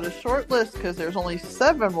week, I got a short list because there's only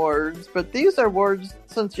 7 words, but these are words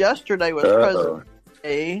since yesterday was President's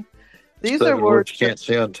Day. These are words you can't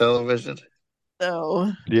see on television.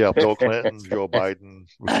 No. Yeah, Bill Clinton, Joe Biden.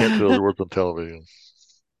 We can't see those words on television.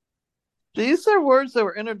 These are words that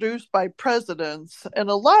were introduced by presidents, and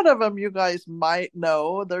a lot of them you guys might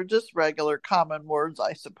know. They're just regular common words,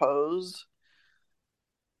 I suppose.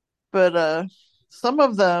 But some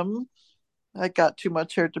of them, I got too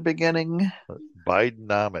much here at the beginning.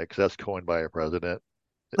 Bidenomics, that's coined by a president.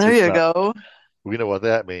 There you go. We know what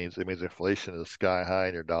that means. It means inflation is sky high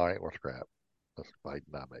and your dollar ain't worth crap. That's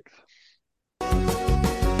Bidenomics.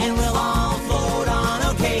 And we'll all float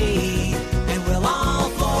on okay. And we'll all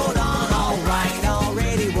float on all right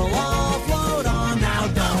already. We'll all float on now.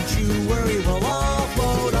 Don't you worry. We'll all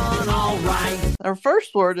float on all right. Our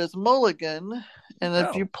first word is mulligan. And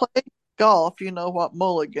if you play golf, you know what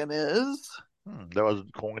mulligan is. That was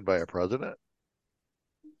coined by a president?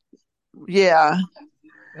 Yeah.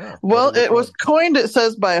 Well, it was coined, it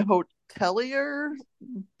says, by a hotelier,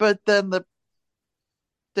 but then the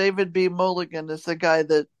David B. Mulligan is the guy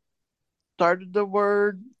that started the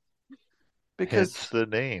word. Because it's the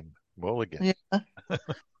name, Mulligan. Yeah.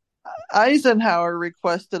 Eisenhower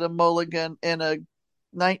requested a mulligan in a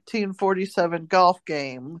 1947 golf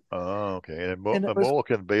game. Oh, okay. And a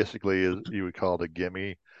mulligan basically is, you would call it a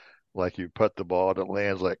gimme. Like you put the ball and it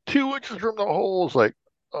lands like 2 inches from the hole. It's like,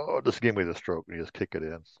 oh, just give me the stroke. And you just kick it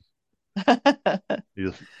in.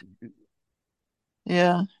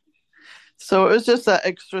 Yeah. So it was just that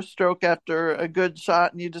extra stroke after a good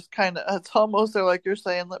shot, and you just kind of, it's almost like you're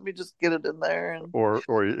saying, let me just get it in there. And Or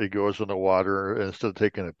it goes in the water, and instead of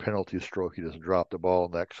taking a penalty stroke, you just drop the ball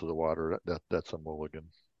next to the water. That's a mulligan.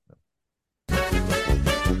 Feel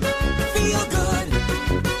good.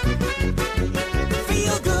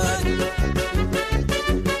 Feel good.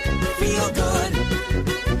 Feel good.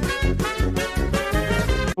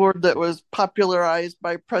 word that was popularized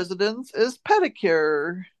by presidents is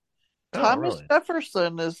pedicure. Thomas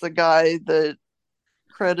Jefferson is the guy that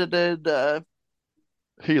credited.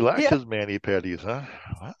 He liked his mani-pedis, huh?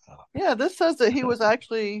 Wow. Yeah, this says that he was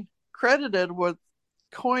actually credited with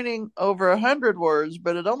coining over 100 words,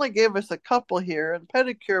 but it only gave us a couple here, and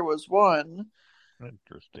pedicure was one.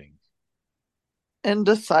 Interesting.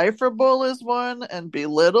 Indecipherable is one, and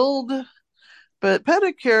belittled. But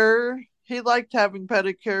pedicure, he liked having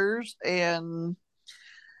pedicures, and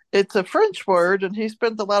it's a French word, and he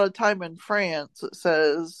spent a lot of time in France, it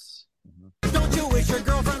says. Don't you wish your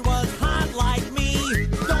girlfriend was hot like me?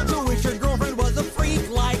 Don't you wish your girlfriend was a freak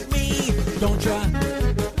like me? Don't ya?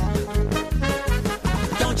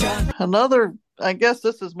 Don't ya? Another, I guess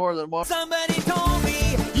this is more than one. Somebody told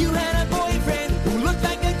me you had a boyfriend who looked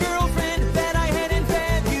like a girlfriend that I had in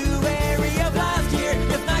February of last year.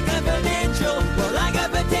 It's not confidential, well, I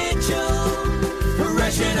got potential.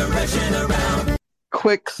 Rushing around.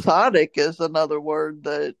 Quixotic is another word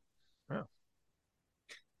that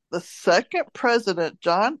the second president,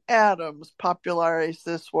 John Adams, popularized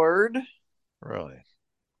this word. Really?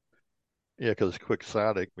 Yeah, because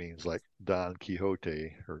quixotic means like Don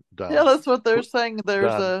Quixote or Don. Yeah, that's what they're saying.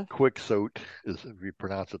 There's a Quixote is if you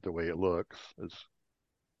pronounce it the way it looks.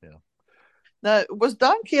 Now, was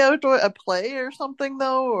Don Quixote a play or something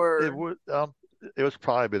though, or it was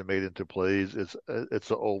probably been made into plays. It's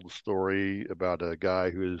an old story about a guy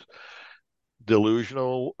who's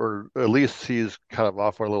delusional, or at least he's kind of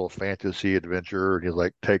off on a little fantasy adventure, and he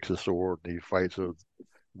like takes a sword and he fights a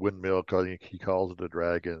windmill because he calls it a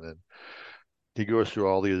dragon, and he goes through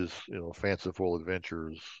all these fanciful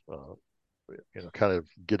adventures, kind of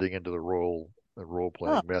getting into the role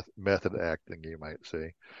playing method acting, you might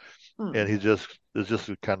say. And it's just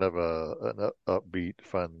kind of an upbeat,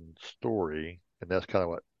 fun story, and that's kind of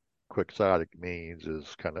what quixotic means,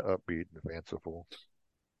 is kind of upbeat and fanciful.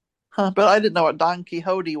 But I didn't know what Don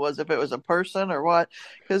Quixote was, if it was a person or what.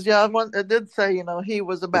 Because it did say, he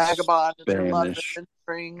was a vagabond and a lot of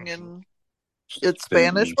adventuring, and it's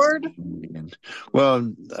Spanish word.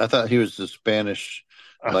 Well, I thought he was the Spanish,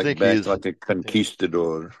 like a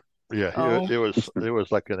conquistador. Yeah, it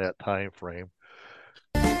was like in that time frame.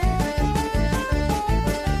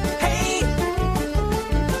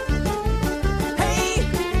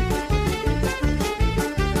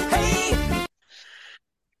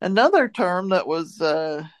 Another term that was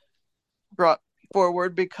brought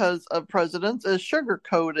forward because of presidents is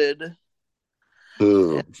sugar-coated.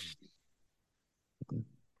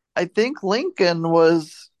 I think Lincoln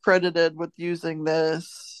was credited with using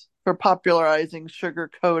this for popularizing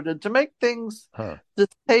sugar-coated to make things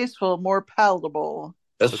distasteful, more palatable.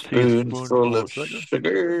 A spoonful of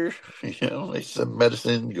sugar, makes some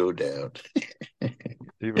medicine go down.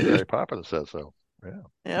 Even Mary Poppins says so.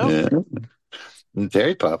 Yeah.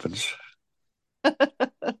 Terry Poppins.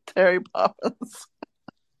 Terry Poppins.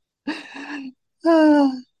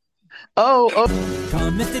 Come,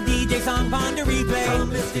 Mr. DJ, song on the replay.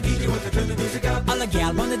 Come, Mr. DJ, want to turn the music up. All the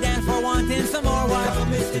gal on the dance floor wanting some more. What?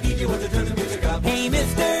 Come, Mr. DJ, want to turn the music up. Hey,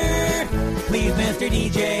 Mr. Please, Mr.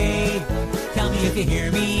 DJ, tell me if you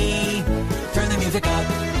hear me. Turn the music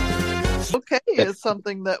up. Okay is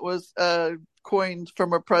something that was coined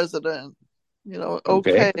from a president.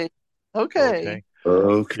 Okay. Yeah,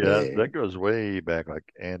 that goes way back, like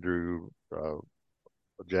Andrew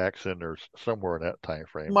Jackson or somewhere in that time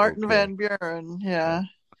frame. Martin Van Buren, yeah.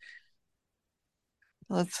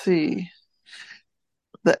 Let's see.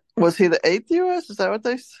 Was he the 8th U.S.? Is that what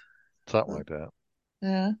they? Something like that.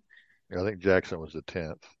 Yeah. I think Jackson was the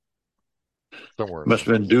 10th. Somewhere. Must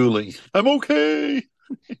have been Dooley. I'm okay.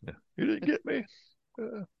 You didn't get me.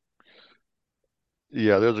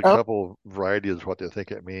 Yeah, there's a couple varieties of what they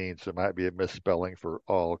think it means. There might be a misspelling for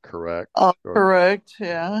all correct. All correct,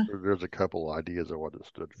 yeah. There's a couple ideas of what it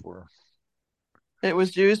stood for. It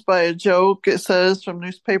was used by a joke, it says, from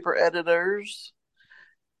newspaper editors.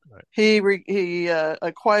 Right. He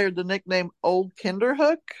acquired the nickname Old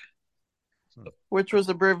Kinderhook, which was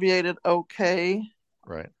abbreviated OK.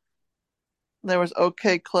 Right. There was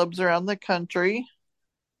OK clubs around the country.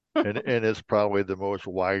 And it's probably the most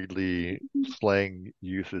widely slang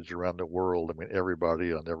usage around the world. I mean,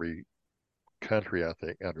 everybody on every country, I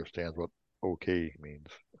think, understands what okay means.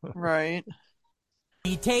 Right.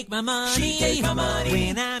 She take my money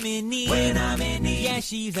when I'm in need. Yeah,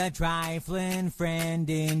 she's a trifling friend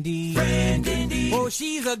indeed. Oh,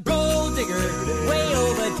 she's a gold digger way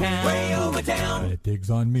over town. It digs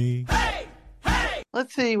on me. Hey!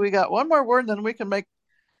 Let's see, we got one more word, then we can make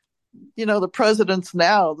the presidents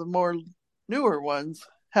now, the more newer ones,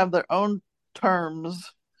 have their own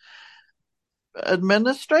terms.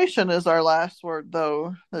 administration is our last word,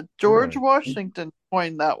 though. George Washington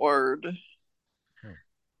coined that word.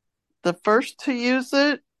 The first to use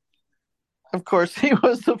it, of course, he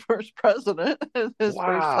was the first president.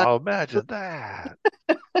 Wow, imagine that.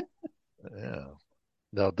 Yeah.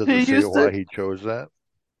 Now, does it say why he chose that?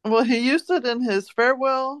 Well, he used it in his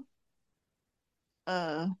farewell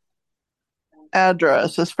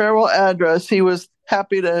address. His farewell address. He was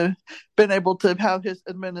happy to been able to have his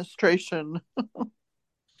administration.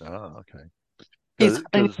 Oh, okay. He's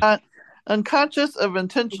unconscious of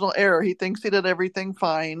intentional error. He thinks he did everything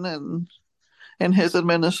fine and in his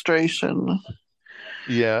administration.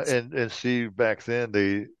 Yeah, and see, back then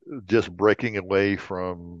they just breaking away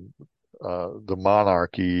from the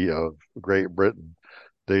monarchy of Great Britain.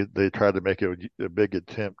 They tried to make a big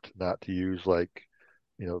attempt not to use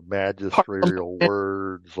magisterial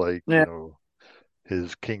words like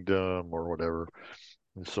his kingdom or whatever.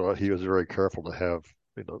 And so he was very careful to have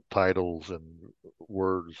titles and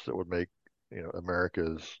words that would make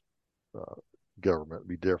America's government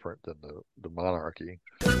be different than the monarchy.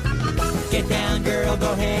 Get down, girl,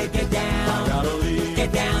 go ahead, get down.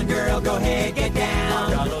 Get down, girl, go ahead, get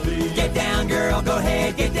down. Get down, girl, go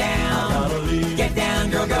ahead, get down. Get down,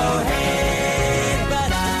 girl, go ahead.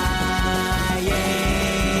 But I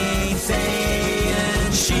ain't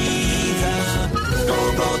saying she's a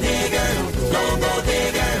go-go digger, go-go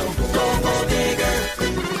digger, go-go digger.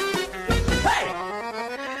 Hey!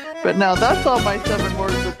 But now that's all my 7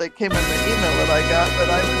 words that they came in the email that I got. But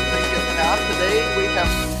I was thinking now today we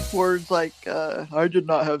have words like I did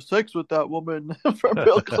not have sex with that woman from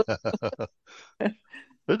Bill Clinton.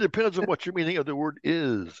 It depends on what your meaning of the word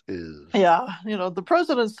is. Yeah, the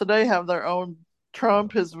presidents today have their own.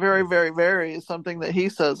 Trump is very, very, very something that he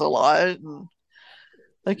says a lot, and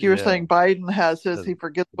like you were saying, Biden has his. He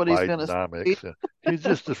forgets what he's going to say. He's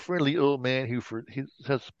just a friendly old man who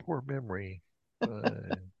has poor memory.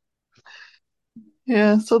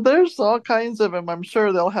 Yeah, so there's all kinds of them. I'm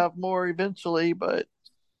sure they'll have more eventually, but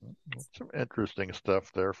some interesting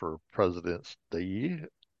stuff there for President's Day.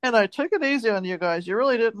 And I took it easy on you guys. You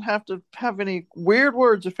really didn't have to have any weird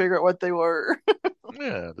words to figure out what they were.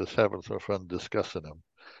 Yeah, just having some fun discussing them.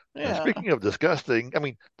 Yeah. And speaking of discussing.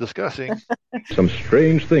 Some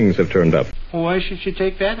strange things have turned up. Why should you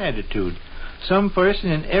take that attitude? Some person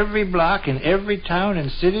in every block, in every town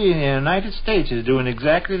and city in the United States is doing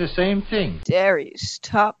exactly the same thing. Derry's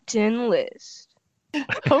top 10 list.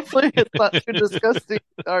 Hopefully it's not too disgusting.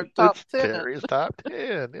 Our top 10. Terry's top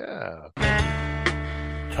 10, yeah.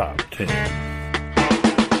 Top 10.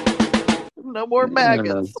 No more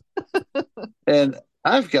maggots. And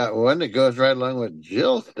I've got one that goes right along with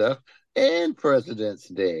Jill stuff and President's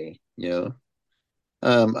Day.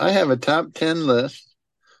 I have a top 10 list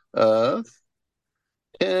of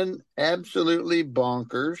 10 absolutely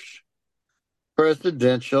bonkers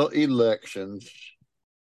presidential elections.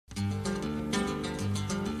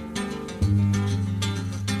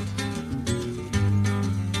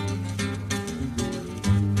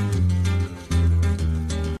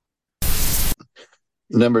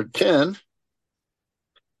 Number 10,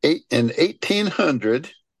 in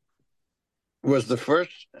 1800, was the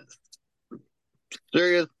first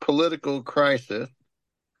serious political crisis.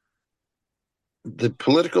 The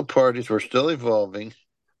political parties were still evolving.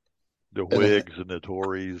 The Whigs and the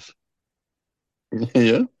Tories.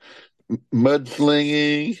 Yeah.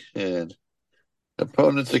 Mudslinging and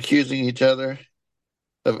opponents accusing each other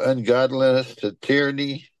of ungodliness to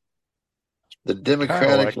tyranny. The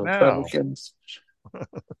Democratic Republicans.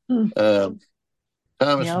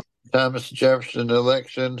 Thomas Jefferson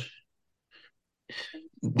election.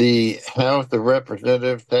 The House of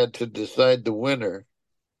Representatives had to decide the winner.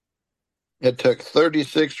 It took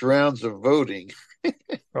 36 rounds of voting.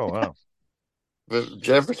 Oh, wow. But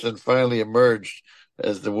Jefferson finally emerged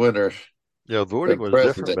as the winner. Yeah, voting was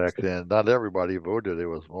different back then. Not everybody voted. It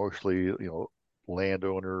was mostly,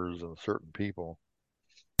 landowners and certain people.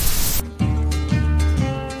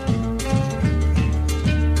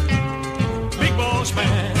 Big boss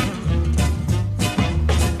man,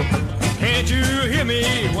 can't you hear me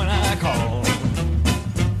when I call?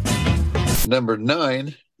 Number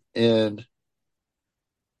 9, in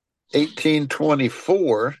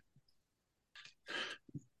 1824,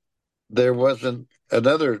 there wasn't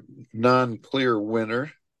another non-clear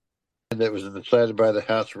winner, and it was decided by the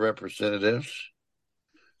House of Representatives.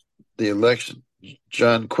 The election,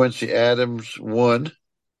 John Quincy Adams won.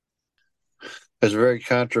 It was very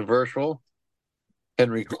controversial.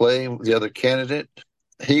 Henry Clay, the other candidate,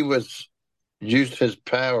 he used his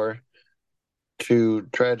power to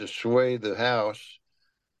try to sway the House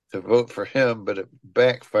to vote for him, but it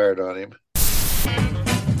backfired on him.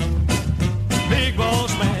 Big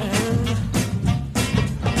boss man,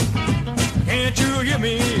 can't you hear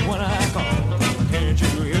me when I call? Can't you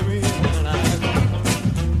hear me when I call?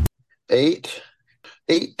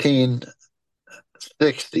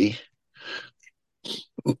 1860,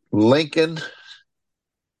 Lincoln.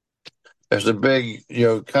 There's a big,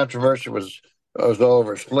 controversy was all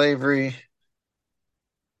over slavery,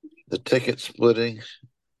 the ticket splitting.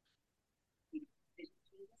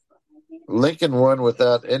 Lincoln won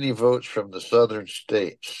without any votes from the southern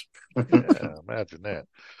states. Yeah, imagine that.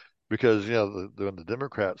 Because, when the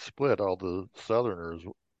Democrats split, all the Southerners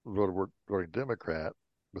voting Democrat,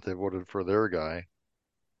 but they voted for their guy.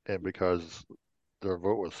 And because their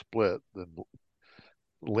vote was split, then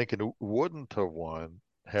Lincoln wouldn't have won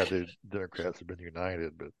had the Democrats been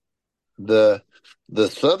united. But the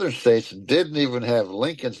southern states didn't even have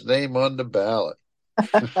Lincoln's name on the ballot.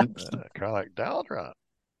 Kind of like Donald Trump.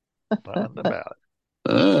 On the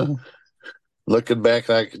ballot. Looking back,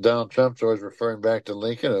 like Donald Trump's always referring back to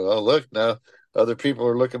Lincoln. Oh, look, now other people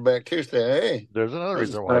are looking back too, saying, hey. There's another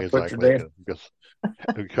reason why he's like Lincoln.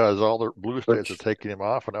 Because all the blue states are taking him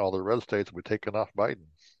off and all the red states will be taking off Biden.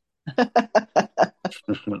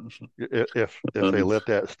 if they let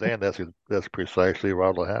that stand, that's precisely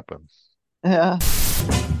what will happen. Yeah.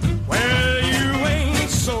 Well, you ain't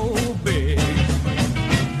so big.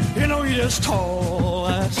 You're just tall,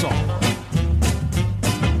 that's all.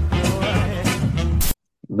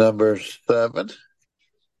 Number 7,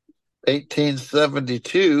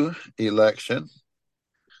 1872 election.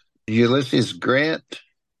 Ulysses Grant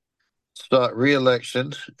sought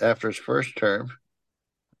re-election after his first term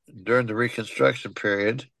during the Reconstruction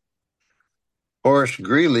period. Horace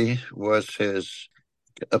Greeley was his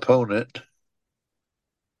opponent.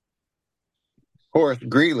 Horace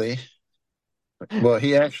Greeley, well,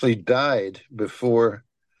 he actually died before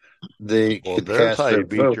they could cast how their you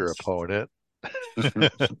beat votes. your opponent.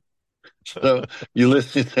 So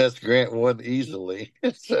Ulysses S. Grant won easily.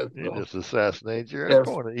 So, you just assassinate your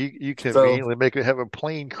opponent. You conveniently make it have a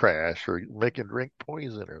plane crash or make it drink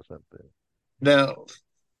poison or something. Now,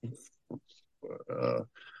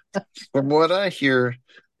 from what I hear,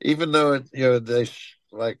 even though they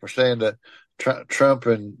like we're saying that Trump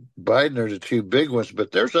and Biden are the two big ones,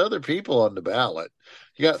 but there's other people on the ballot.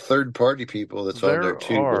 You got third-party people that's on there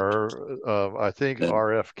too. I think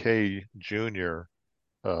RFK Jr.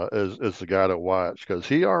 Is the guy to watch because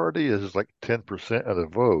he already is like 10% of the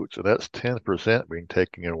votes, and that's 10% being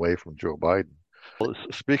taken away from Joe Biden. Well,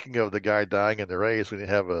 speaking of the guy dying in the race, when you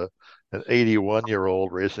have an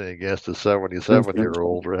 81-year-old racing against a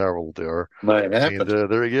 77-year-old or however old they are, and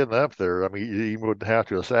they're getting up there. I mean, you wouldn't have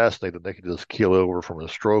to assassinate them; they could just keel over from a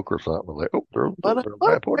stroke or something. Like,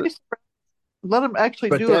 let him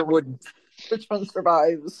actually do it. Which one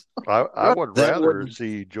survives? I would rather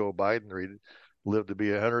see Joe Biden live to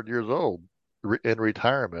be 100 years old in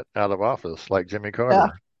retirement, out of office, like Jimmy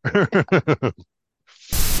Carter. Yeah.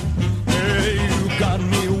 Hey, you got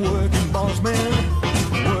me working, boss man,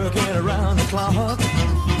 working around the clock.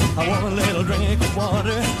 I want a little drink of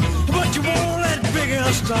water, but you won't let big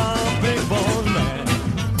enough stop, big boss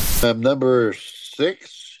man. Number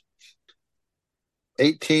 6,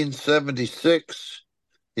 1876,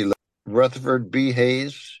 Rutherford B.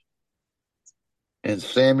 Hayes and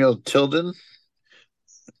Samuel Tilden.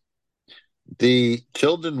 The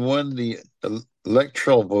Tilden won the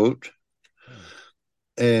electoral vote,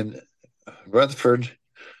 and Rutherford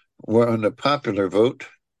won the popular vote.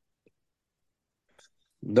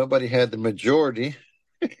 Nobody had the majority.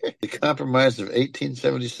 The Compromise of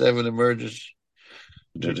 1877 emerges.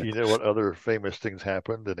 You know what other famous things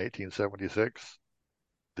happened in 1876?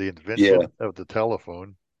 The invention of the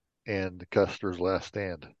telephone and Custer's last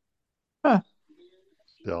stand. Huh.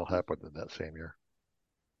 They all happened in that same year.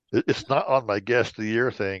 It's not on my guest of the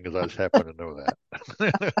year thing because I just happen to know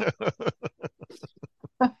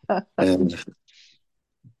that. And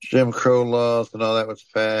Jim Crow laws and all that was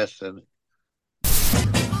passed. And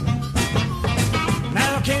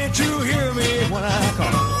now can't you hear me when I call?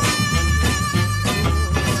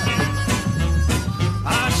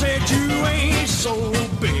 I said you ain't so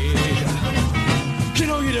big.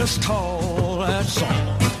 You're just tall, that's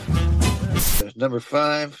all. Number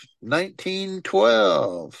 5,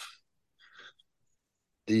 1912.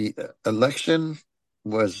 The election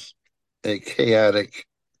was a chaotic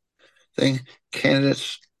thing.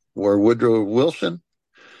 Candidates were Woodrow Wilson,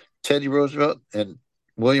 Teddy Roosevelt, and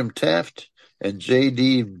William Taft, and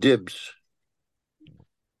J.D. Dibbs.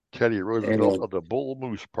 Teddy Roosevelt of the Bull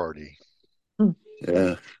Moose Party.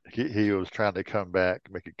 Yeah. He was trying to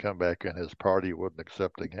make a comeback, and his party wasn't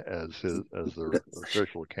accepting it as their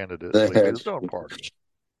official candidate. So he made his own party.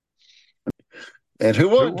 And who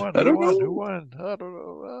won? I don't know. Who won? I don't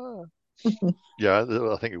know. Yeah,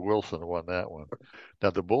 I think Wilson won that one.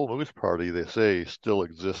 Now, the Bull Moose Party, they say, still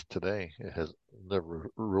exists today. It has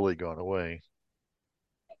never really gone away,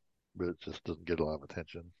 but it just doesn't get a lot of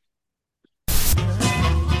attention.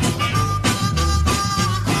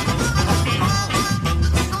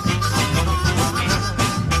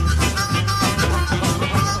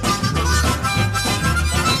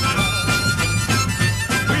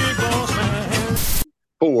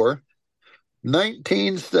 For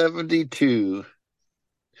 1972,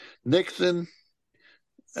 Nixon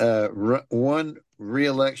won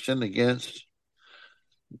re-election against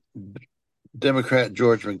Democrat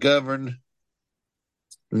George McGovern.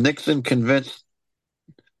 Nixon convinced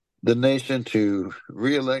the nation to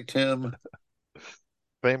re-elect him.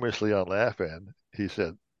 Famously on Laugh-In, he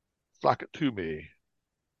said, "Sock it to me."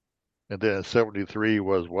 And then in 73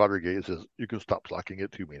 was Watergate. He says, "You can stop socking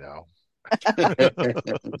it to me now."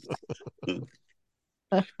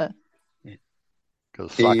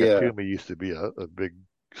 Because "sock it to me" used to be a big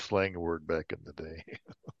slang word back in the day.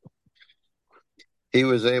 He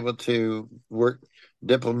was able to work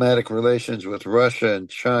diplomatic relations with Russia and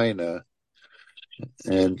China.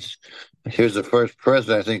 And he was the first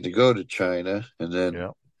president, I think, to go to China. And then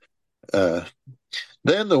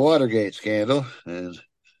the Watergate scandal. And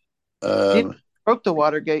he broke the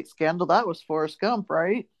Watergate scandal. That was Forrest Gump,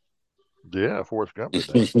 right? Yeah, Forrest Gump.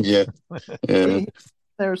 Yeah. There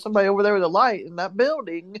was somebody over there with a light in that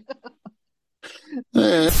building.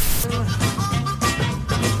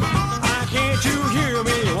 Can't you hear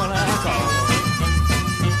me when I call?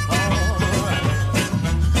 Right.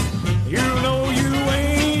 You know you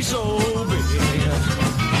ain't so big.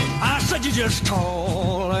 I said you just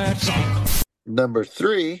call that song. Number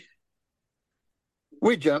 3,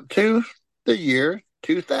 we jump to the year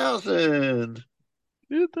 2000.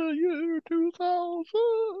 In the year 2000.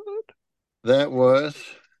 That was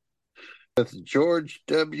with George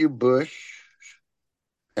W. Bush,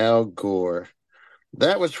 Al Gore.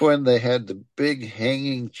 That was when they had the big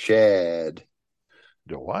hanging Chad.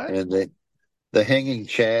 The what? And the hanging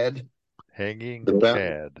Chad. Hanging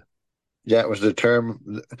Chad. Yeah, it was the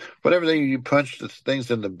term. Whenever you punch the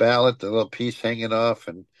things in the ballot, the little piece hanging off,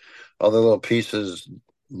 and all the little pieces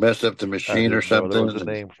mess up the machine or something. There was a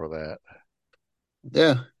name for that.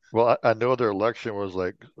 Yeah. Well, I know their election was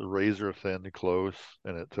like razor thin close,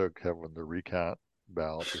 and it took having the recount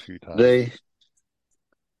ballots a few times.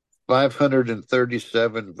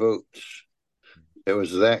 537 votes. It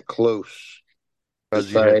was that close.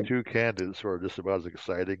 Because you had two candidates who are just about as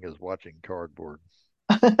exciting as watching cardboard.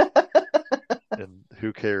 And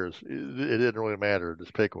who cares? It didn't really matter.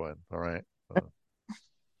 Just pick one. All right.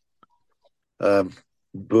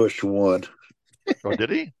 Bush won. Oh,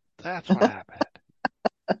 did he? That's what happened.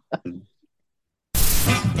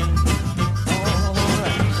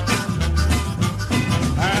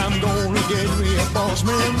 I'm gonna get me a boss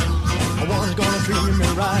man. One's gonna treat me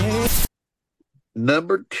right.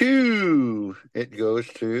 Number 2, it goes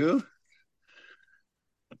to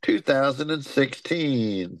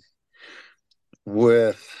 2016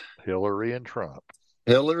 with Hillary and Trump.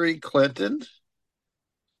 Hillary Clinton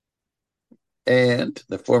and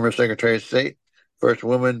the former Secretary of State, first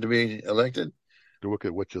woman to be elected. To look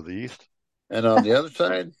at which of the East. And on the other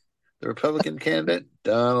side, the Republican candidate,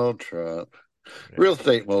 Donald Trump. Yeah. Real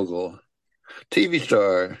estate mogul, TV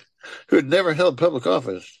star, who had never held public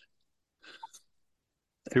office.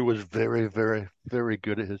 Who was very, very, very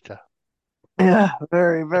good at his job. Yeah,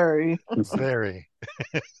 very, very. Very.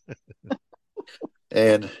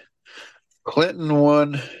 And Clinton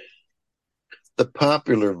won the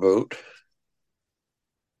popular vote.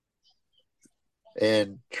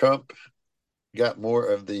 And Trump got more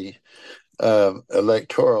of the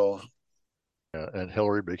electoral. And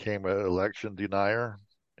Hillary became an election denier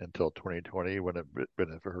until 2020 when it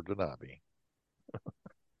benefited her to not be.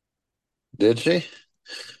 Did she?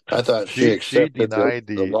 I thought she denied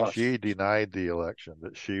she denied the election,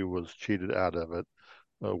 that she was cheated out of it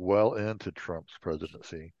well into Trump's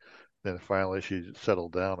presidency. Then finally she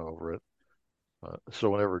settled down over it. So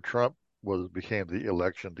whenever Trump became the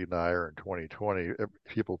election denier in 2020,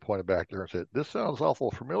 people pointed back there and said, "This sounds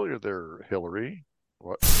awful familiar there, Hillary."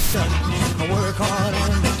 What? I work hard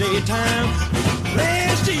in the daytime,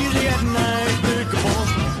 rest easy at night, big boss.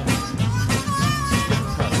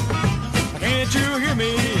 Can't you hear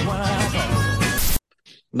me when I call?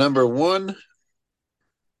 Number 1,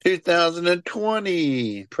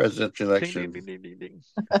 2020 presidential election. Ding, ding, ding, ding, ding.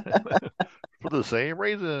 the same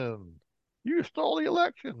reason. You stole the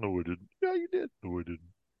election. No, I didn't. Yeah, you did. No, I didn't.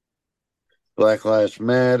 Black Lives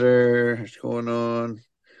Matter is going on.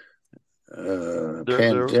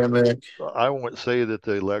 Pandemic. I won't say that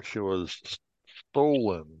the election was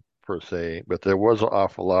stolen per se, but there was an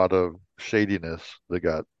awful lot of shadiness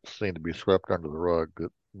that seemed to be swept under the rug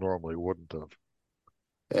that normally wouldn't have.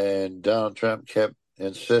 And Donald Trump kept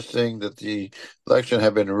insisting that the election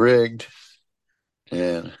had been rigged.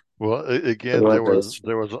 And well, again, there was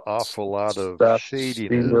an awful lot of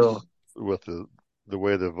shadiness with the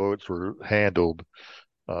way the votes were handled.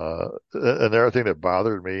 Another thing that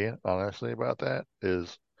bothered me, honestly, about that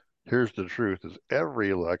is, here's the truth: is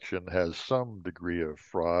every election has some degree of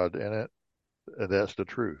fraud in it, and that's the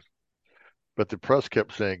truth. But the press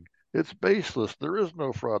kept saying it's baseless. There is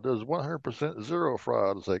no fraud. There's 100% zero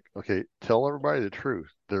fraud. It's like, okay, tell everybody the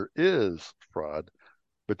truth. There is fraud,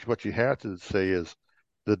 but what you have to say is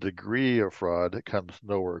the degree of fraud comes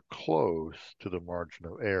nowhere close to the margin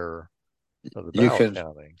of error of the ballot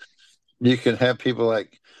counting. You can have people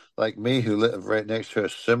like me who live right next to a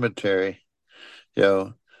cemetery,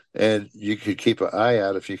 and you could keep an eye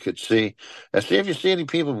out if you could see. And see if you see any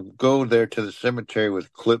people go there to the cemetery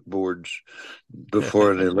with clipboards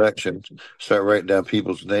before an election, start writing down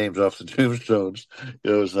people's names off the tombstones.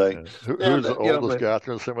 It's like... Who's the oldest guy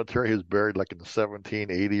in the cemetery? Who's buried like in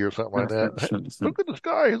 1780 or something like that? Look at this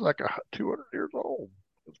guy. He's like 200 years old.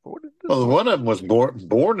 Well, one of them was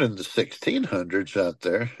born in the 1600s out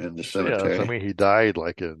there in the cemetery. Yeah, he died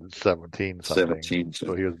like in 17-something.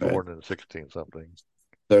 So he was born in 16-something.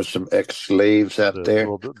 There's some ex-slaves out there.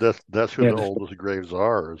 Well, that's who the oldest graves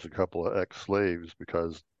are, is a couple of ex-slaves,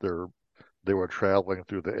 because they were traveling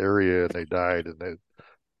through the area and they died, and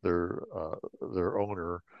their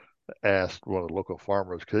owner asked one of the local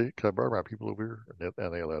farmers, can I bury my people over here?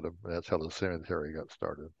 And they let him. And that's how the cemetery got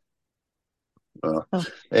started.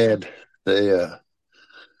 And they,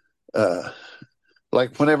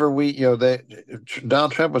 like whenever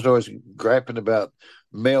Donald Trump was always griping about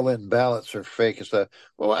mail-in ballots are fake and stuff.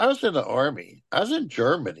 Well, I was in the army. I was in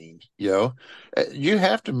Germany. You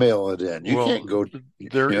have to mail it in. You can't go.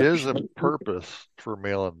 There is a purpose for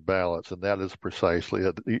mail-in ballots, and that is precisely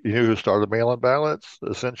it. You know who started mail-in ballots?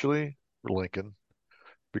 Essentially, Lincoln,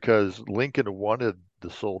 because Lincoln wanted the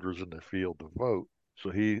soldiers in the field to vote. So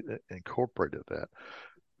he incorporated that.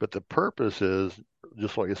 But the purpose is,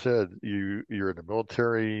 just like I said, you're in the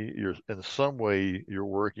military, you're in some way you're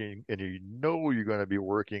working, and you're going to be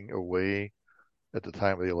working away at the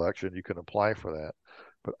time of the election. You can apply for that.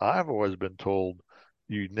 But I've always been told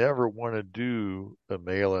you never want to do a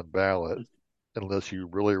mail-in ballot unless you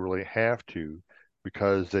really, really have to,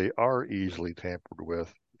 because they are easily tampered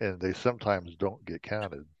with, and they sometimes don't get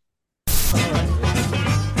counted.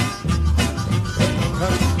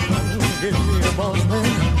 Give me a boss man,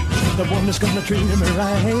 the one that's gonna treat me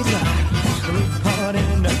right. Sweetheart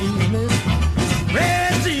in the evening,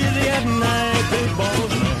 rest easy at night. Big boss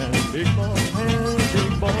man, big boss man,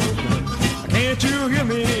 big boss man. Can't you hear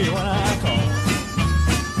me when I call?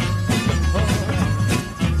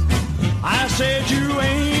 I said you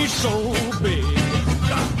ain't so big,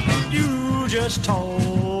 you just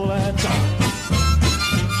tall, that's all.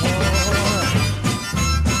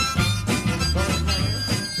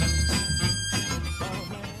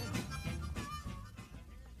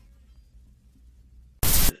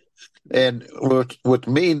 And with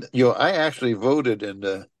me, I actually voted in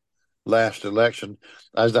the last election.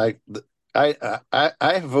 I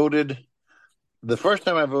voted. The first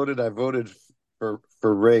time I voted for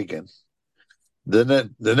Reagan. Then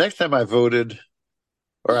the next time I voted,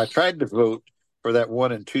 or I tried to vote for that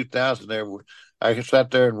one in 2000. I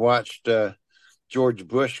sat there and watched George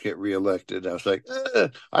Bush get reelected. I was like,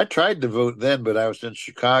 I tried to vote then, but I was in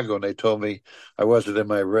Chicago, and they told me I wasn't in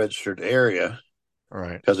my registered area.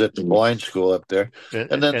 Right. Because it's a blind school up there.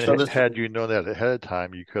 And had you known that ahead of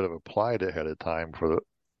time, you could have applied ahead of time for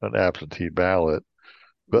an absentee ballot.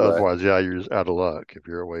 But otherwise, you're just out of luck if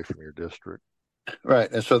you're away from your district. Right.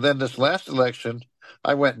 And so then this last election,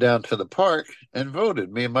 I went down to the park and voted,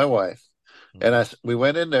 me and my wife. Mm-hmm. And we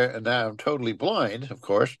went in there, and now I'm totally blind, of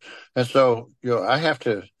course. And so, I have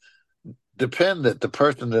to depend that the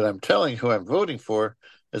person that I'm telling who I'm voting for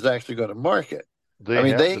is actually going to mark it.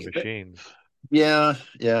 They have the machines. Yeah.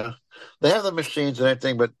 They have the machines and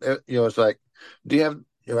everything, but it's like, do you have?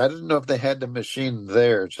 I didn't know if they had the machine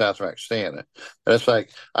there in South Roxana. And it's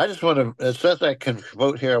like, I just want to. It says I can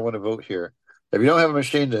vote here. I want to vote here. If you don't have a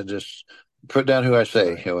machine, then just put down who I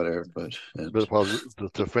say, whatever. But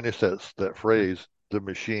to finish that phrase, the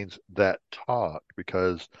machines that talk,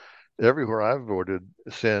 because everywhere I've voted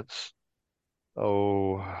since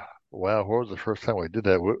Wow, what was the first time we did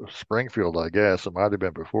that? Springfield, I guess. It might have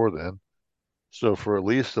been before then. So for at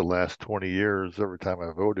least the last 20 years, every time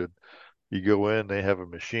I voted, you go in, they have a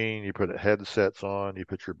machine, you put headsets on, you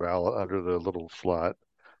put your ballot under the little slot,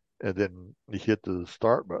 and then you hit the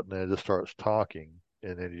start button and it just starts talking.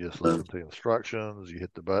 And then you just listen to the instructions, you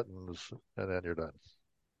hit the buttons, and then you're done.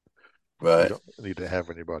 Right. You don't need to have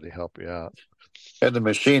anybody help you out. And the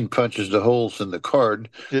machine punches the holes in the card.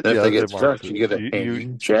 If Yeah, they get it marks stuck, it. you get a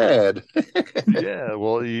hanging Chad. Yeah,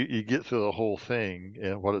 well, you get through the whole thing,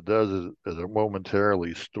 and what it does is it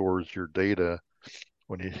momentarily stores your data.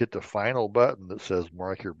 When you hit the final button that says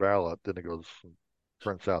mark your ballot, then it goes and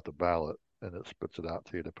prints out the ballot, and it spits it out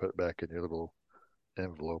to you to put back in your little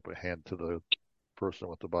envelope and hand to the person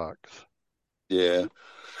with the box. Yeah.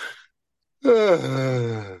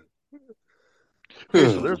 Okay,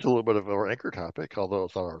 so there's a little bit of our anchor topic, although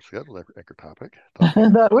it's not our scheduled anchor topic.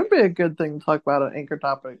 That would be a good thing to talk about, an anchor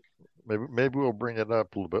topic. Maybe we'll bring it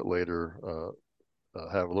up a little bit later,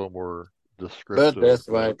 have a little more descriptive But that's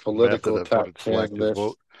my political method of what top it's like 10 to list.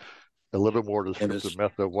 vote. A little more descriptive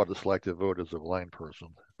method of what it's like to vote as a blind person.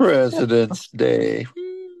 President's Day.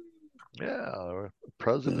 Yeah,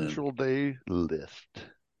 Presidential Day list.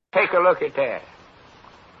 Take a look at that.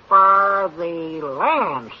 For the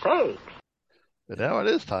land's sakes. And now it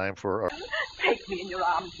is time for Take me in your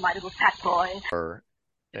arms, my little fat boy. our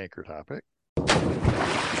anchor topic.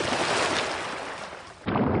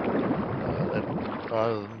 And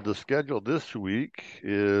on the schedule this week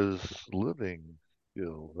is living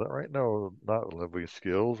skills. Is that right? No, not living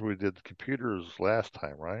skills. We did computers last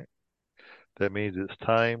time, right? That means it's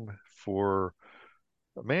time for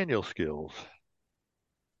manual skills.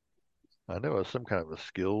 I know it's some kind of a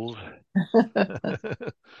skills.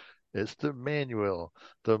 It's the Manuel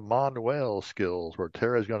skills, where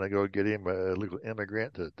Tara's going to go get him a legal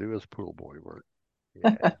immigrant to do his pool boy work.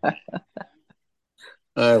 Yeah.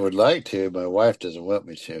 I would like to. My wife doesn't want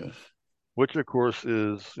me to. Which, of course,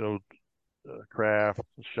 is craft,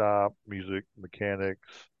 shop, music, mechanics,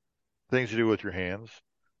 things you do with your hands,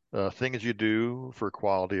 things you do for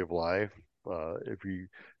quality of life. If you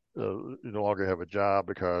no longer have a job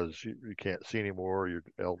because you can't see anymore, you're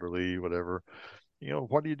elderly, whatever.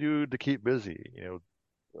 What do you do to keep busy?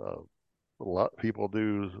 A lot of people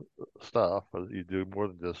do stuff, but you do more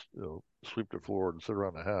than just sweep the floor and sit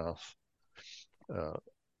around the house.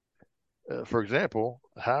 For example,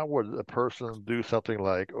 how would a person do something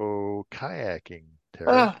like kayaking,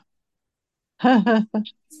 Terry?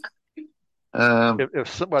 If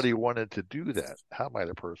somebody wanted to do that, how might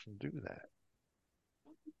a person do that?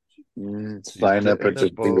 Sign up at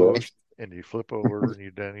the boat and you flip over and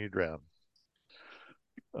you drown.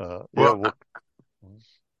 I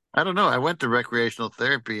don't know. I went to recreational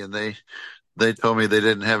therapy and they told me they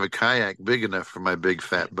didn't have a kayak big enough for my big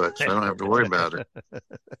fat butt, so I don't have to worry about it.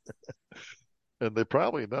 And they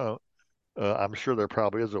probably don't. I'm sure there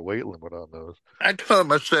probably is a weight limit on those. I told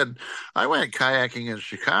him, I said, I went kayaking in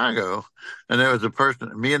Chicago, and there was a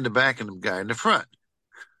person, me in the back and the guy in the front.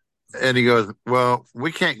 And he goes, well,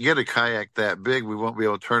 we can't get a kayak that big. We won't be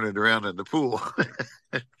able to turn it around in the pool.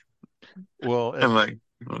 Well, I'm like,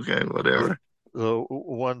 okay, whatever.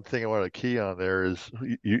 One thing I want to key on there is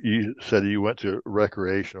you said you went to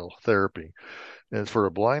recreational therapy. And for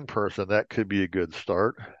a blind person, that could be a good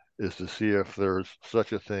start, is to see if there's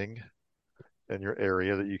such a thing in your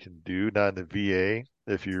area that you can do. Now, in the VA,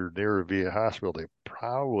 if you're near a VA hospital, they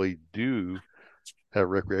probably do have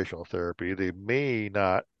recreational therapy. They may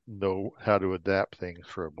not know how to adapt things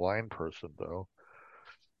for a blind person, though.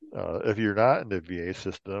 If you're not in the VA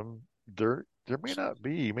system, there may not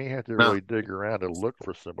be. You may have to really dig around and look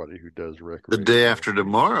for somebody who does recreational. The day after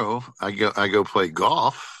tomorrow, I go play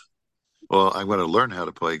golf. Well, I'm going to learn how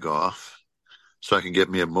to play golf so I can get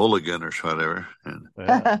me a mulligan or whatever.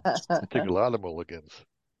 Yeah, it took a lot of mulligans.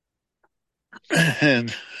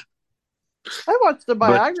 And I watched a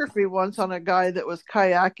biography once on a guy that was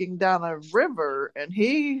kayaking down a river, and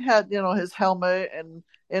he had, his helmet, and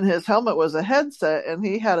in his helmet was a headset, and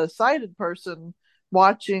he had a sighted person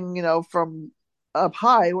watching, from up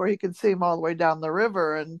high where he could see him all the way down the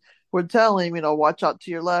river, and would tell him, watch out to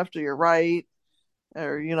your left or your right,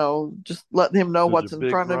 or, just letting him know what's in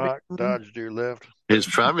front of him. Dodge to your left. It's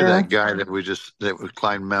probably that guy that would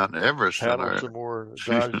climb Mount Everest. Paddle some more.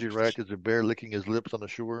 Dodge to your right as a bear licking his lips on the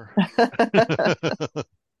shore. I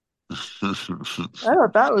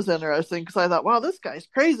thought that was interesting because I thought, wow, this guy's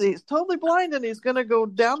crazy. He's totally blind and he's going to go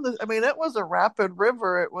down this. I mean, it was a rapid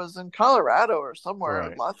river. It was in Colorado or somewhere.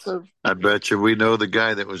 Right. Lots of. I bet you we know the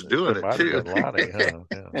guy that was doing it too. Lonnie, huh?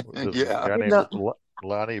 Yeah. Guy named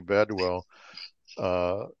Lonnie Bedwell.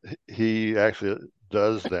 He actually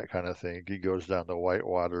does that kind of thing. He goes down the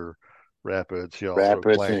Whitewater Rapids. He also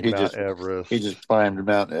Rapids, climbed and Mount Everest. he just climbed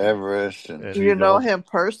Mount Everest. And Do you know him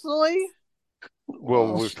personally?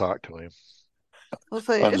 Well, we've talked to him. Let's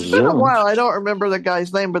say On it's been a Zoom. while. I don't remember the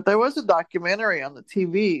guy's name, but there was a documentary on the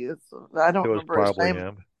TV. I don't It was remember his probably name.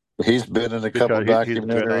 him. He's been in a couple Because he's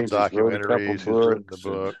been on documentaries. He's wrote a couple documentaries. He's written the books.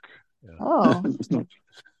 book. Yeah. Oh,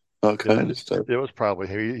 All kind of stuff. It was probably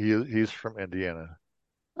he's from Indiana.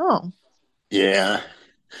 oh, Yeah.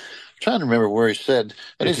 I'm trying to remember where he said,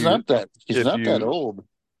 and If he's you- not that if that you- old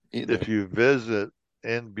either. If you visit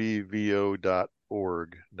nbvo.org,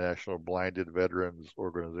 National Blinded Veterans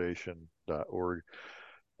Organization.org,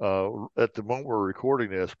 at the moment we're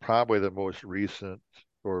recording this, probably the most recent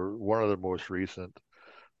or one of the most recent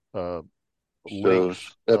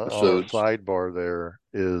links on our episodes. sidebar there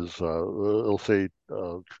is it'll say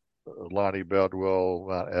Lonnie Bedwell,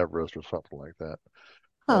 Mount Everest, or something like that.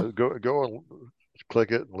 Go and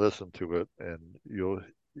click it and listen to it, and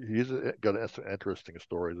he's got some interesting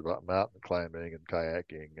stories about mountain climbing and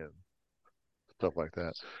kayaking and stuff like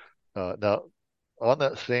that. Now, on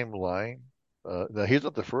that same line, now he's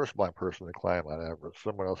not the first blind person to climb Mount Everest.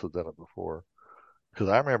 Someone else has done it before. Because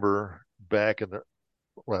I remember back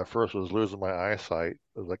when I first was losing my eyesight,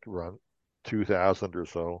 it was like around 2000 or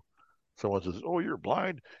so. Someone says, "Oh, you're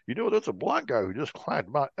blind? You know, there's a blind guy who just climbed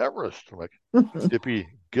Mount Everest." I'm like, "It'd be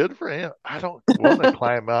good for him. I don't want to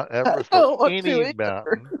climb Mount Everest or any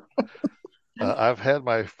mountain." I've had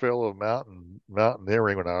my fill of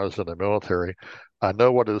mountaineering when I was in the military. I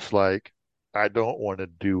know what it's like. I don't want to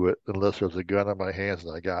do it unless there's a gun in my hands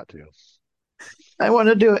and I got to. I want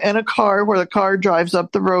to do it in a car where the car drives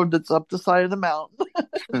up the road that's up the side of the mountain.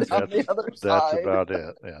 That's about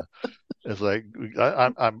it. Yeah, it's like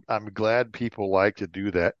I'm glad people like to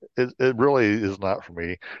do that. It really is not for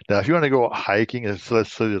me. Now, if you want to go hiking, let's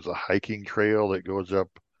say there's a hiking trail that goes up,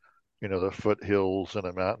 the foothills in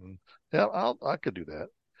a mountain. Yeah, I could do that.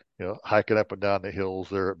 Hiking up and down the hills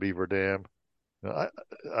there at Beaver Dam. I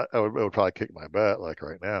would probably kick my butt like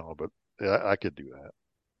right now, but yeah, I could do that.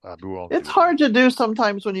 It's hard to do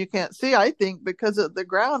sometimes when you can't see, I think, because of the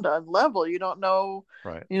ground on level. You don't know,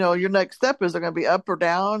 right. Your next step. Is there going to be up or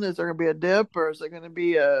down? Is there going to be a dip, or is there going to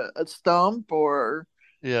be a stump or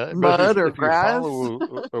mud or grass? If you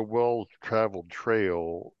follow a well-traveled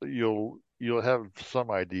trail, you'll have some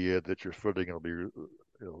idea that your footing will be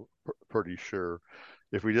pretty sure.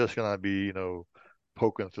 If we're just going to be,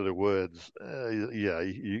 poking through the woods,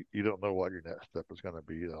 you don't know what your next step is going to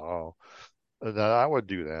be at all. Now, I would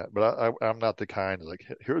do that, but I'm not the kind like,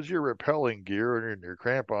 here's your rappelling gear and your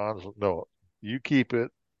crampons. No, you keep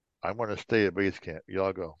it. I'm going to stay at base camp.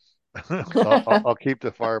 Y'all go. I'll keep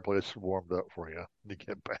the fireplace warmed up for you when you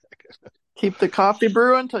get back. Keep the coffee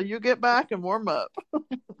brewing until you get back and warm up.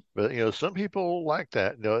 But, some people like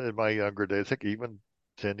that. In my younger days, I think even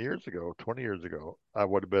 10 years ago, 20 years ago, I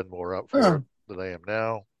would have been more up for it than I am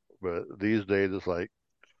now. But these days, it's like,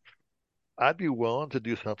 I'd be willing to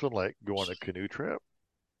do something like go on a canoe trip.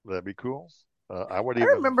 That'd be cool. I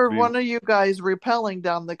remember one of you guys rappelling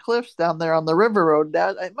down the cliffs down there on the river road.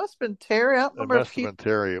 It must have been Terry. I don't remember. It must have been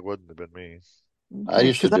Terry. It wouldn't have been me. I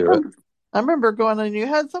used to do it. I remember going, and you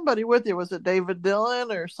had somebody with you. Was it David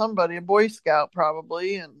Dillon or somebody, a Boy Scout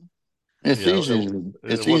probably? And it's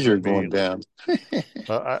easier going down.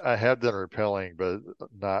 I have done rappelling, but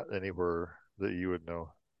not anywhere that you would know.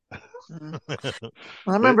 I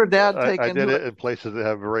remember Dad taking. I did it in places that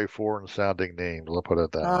have very foreign-sounding names. I'll put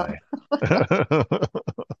it that way.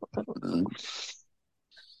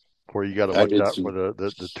 Where you got to watch out for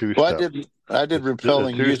the two step. I did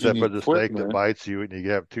rappelling the using two-step is the snake that equipment. bites you, and you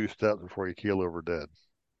have 2 steps before you keel over dead.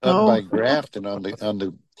 Up by Grafton on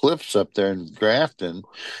the cliffs up there in Grafton,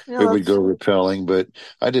 we would go rappelling. But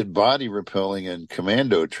I did body rappelling and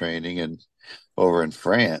commando training and over in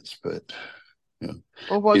France, but.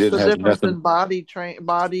 Well, what's the difference in body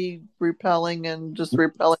rappelling and just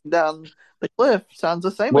rappelling down the cliff? Sounds the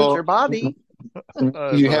same as your body.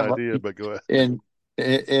 You have an idea, but go ahead.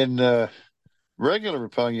 In regular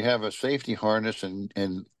rappelling, you have a safety harness and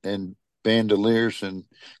bandoliers and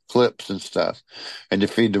clips and stuff, and you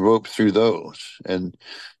feed the rope through those, and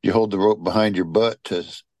you hold the rope behind your butt to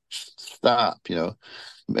stop.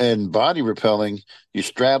 And body rappelling, you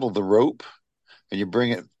straddle the rope and you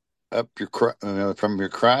bring it up from your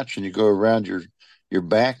crotch, and you go around your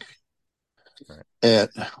back, right.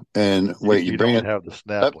 and you bring it up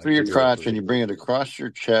through your crotch, and you bring it across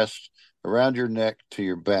your chest, around your neck to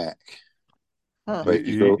your back, But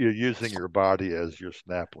You're using your body as your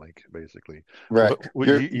snap link, basically. right.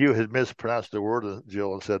 You had mispronounced the word,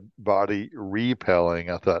 Jill, and said body repelling.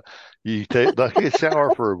 I thought you take a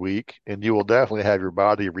shower for a week, and you will definitely have your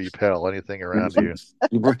body repel anything around you.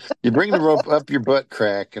 You bring the rope up your butt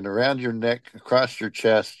crack and around your neck, across your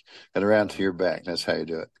chest, and around to your back. That's how you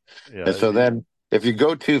do it. Yeah, and so then, if you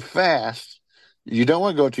go too fast, you don't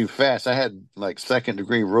want to go too fast. I had like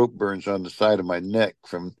 2nd-degree rope burns on the side of my neck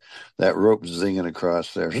from that rope zinging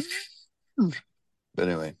across there. But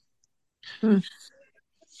anyway.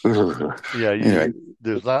 Yeah,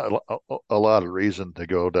 there's not a lot of reason to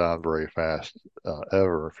go down very fast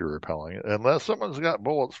ever if you're rappelling. Unless someone's got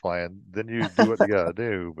bullets flying, then you do what you got to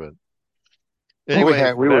do. But anyway,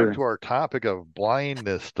 back to our topic of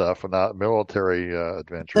blindness stuff and not military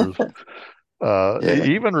adventures.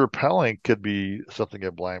 Even rappelling could be something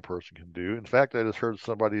a blind person can do. In fact, I just heard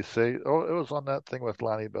somebody say, it was on that thing with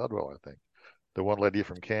Lonnie Bedwell, I think. The one lady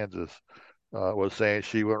from Kansas was saying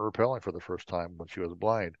she went rappelling for the first time when she was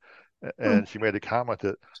blind. And she made a comment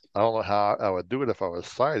that I don't know how I would do it if I was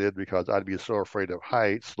sighted because I'd be so afraid of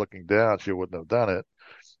heights. Looking down, she wouldn't have done it.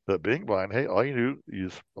 But being blind, hey, all you know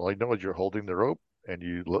is you're holding the rope and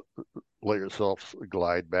you let yourself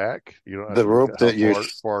glide back. You don't have the to rope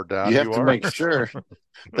that far down you have to make sure.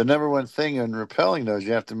 The number one thing in rappelling, though, is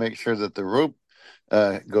you have to make sure that the rope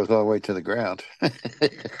goes all the way to the ground.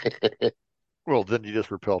 Well, then you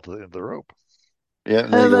just rappel to the end of the rope. Yeah,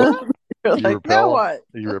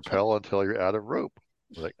 you rappel until you're out of rope.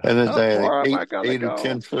 Like, and then like 8 or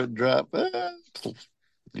 10 foot drop.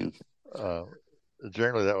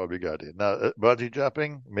 Generally, that would be a good idea. Now, bungee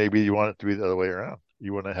jumping, maybe you want it to be the other way around.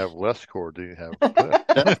 You want to have less cord than you have.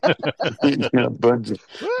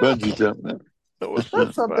 Bungee jumping.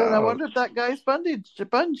 That's something. I wonder if that guy's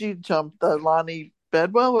bungee jumped. Lonnie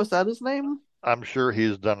Bedwell, was that his name? I'm sure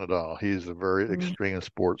he's done it all. He's a very extreme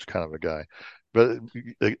sports kind of a guy. But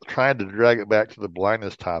trying to drag it back to the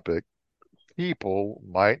blindness topic, people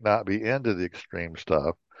might not be into the extreme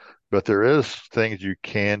stuff, but there is things you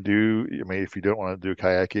can do. I mean, if you don't want to do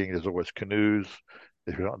kayaking, there's always canoes.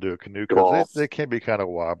 If you don't do a canoe, because they can be kind of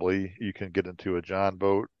wobbly, you can get into a John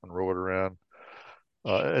boat and roll it around.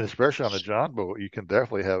 And especially on a John boat, you can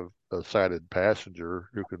definitely have a sighted passenger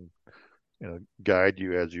who can guide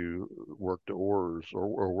you as you work the oars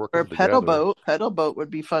or work or pedal boat. Pedal boat would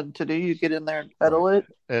be fun to do. You get in there and pedal it,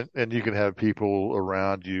 and you can have people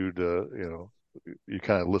around you to you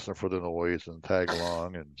kind of listen for the noise and tag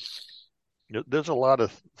along. And there's a lot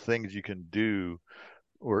of things you can do,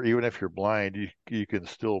 or even if you're blind, you can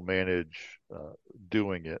still manage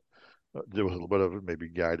doing it. There was a little bit of maybe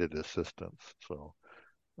guided assistance. So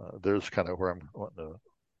there's kind of where I'm wanting to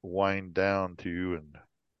wind down to and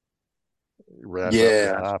wrap up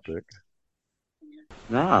the topic.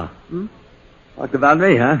 Talked about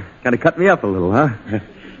me, huh? Kind of cut me up a little, huh?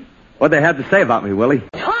 What'd they have to say about me, Willie?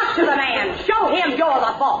 Talk to the man. Show him you're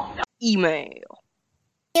the boss. Email.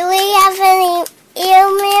 Do we have any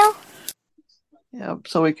email? Yeah,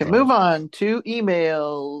 so we can move on to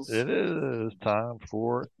emails. It is time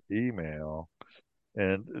for email.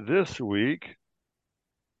 And this week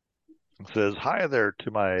it says, hi there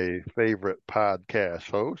to my favorite podcast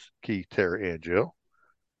hosts, Keith, Terry, and Jill.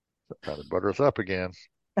 Trying to butter us up again.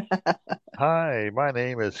 Hi, my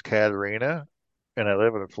name is Katerina, and I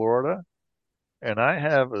live in Florida. And I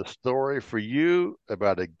have a story for you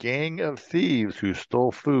about a gang of thieves who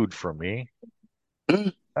stole food from me.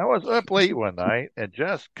 I was up late one night and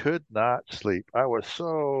just could not sleep. I was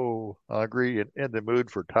so hungry and in the mood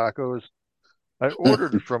for tacos. I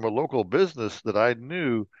ordered from a local business that I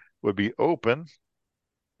knew would be open.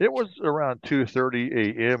 It was around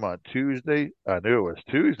 2:30 a.m. on Tuesday. I knew it was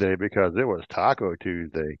Tuesday because it was Taco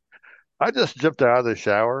Tuesday. I just jumped out of the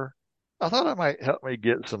shower. I thought it might help me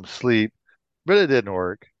get some sleep, but it didn't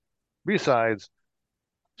work. Besides,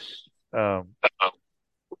 I'm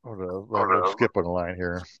skipping a line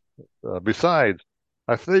here. Besides,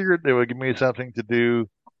 I figured they would give me something to do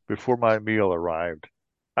before my meal arrived.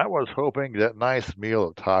 I was hoping that nice meal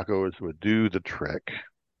of tacos would do the trick.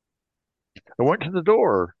 I went to the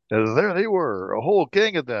door, and there they were, a whole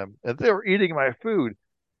gang of them, and they were eating my food.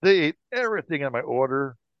 They ate everything in my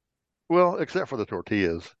order, well, except for the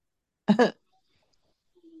tortillas.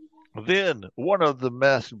 Then one of the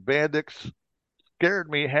masked bandits scared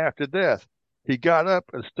me half to death. He got up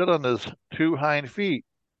and stood on his two hind feet.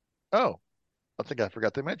 Oh, I think I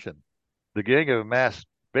forgot to mention. The gang of masked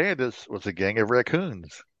bandits was a gang of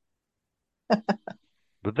raccoons.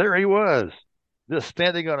 But there he was, just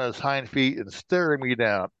standing on his hind feet and staring me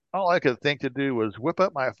down. All I could think to do was whip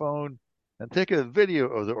up my phone and take a video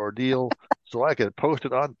of the ordeal so I could post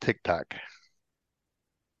it on TikTok.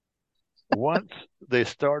 Once they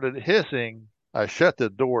started hissing, I shut the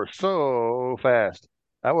door so fast.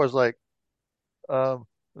 I was like,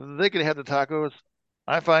 they can have the tacos.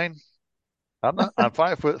 I'm fine. I'm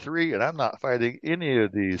 5'3" and I'm not fighting any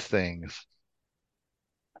of these things.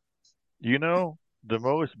 You know, the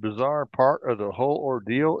most bizarre part of the whole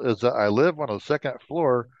ordeal is that I live on the second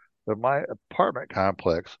floor of my apartment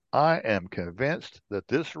complex. I am convinced that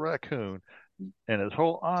this raccoon and his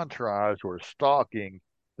whole entourage were stalking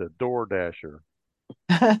the door dasher.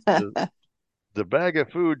 The bag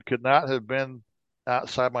of food could not have been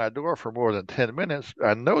outside my door for more than 10 minutes.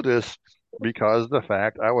 I know this because of the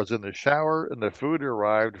fact I was in the shower and the food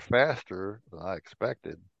arrived faster than I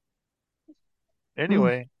expected.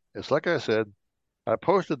 Anyway, it's like I said, I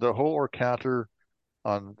posted the whole encounter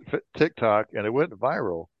on TikTok and it went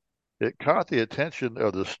viral. It caught the attention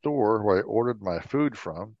of the store where I ordered my food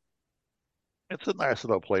from. It's a nice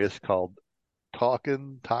little place called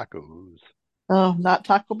Talkin' Tacos. Oh, not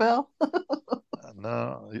Taco Bell?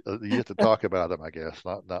 No, you have to talk about them, I guess,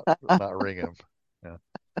 not ring them. Yeah.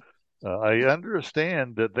 I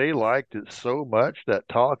understand that they liked it so much that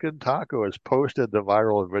Talkin' Taco has posted the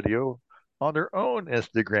viral video on their own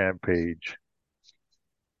Instagram page,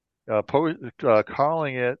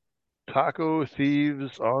 calling it Taco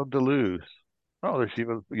Thieves on Duluth. Oh, there's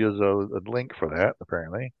even a link for that,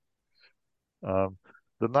 apparently.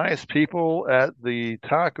 The nice people at the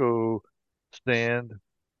taco stand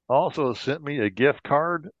also sent me a gift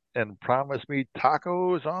card and promised me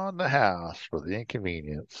tacos on the house for the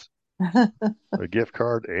inconvenience. A gift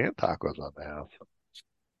card and tacos on the house.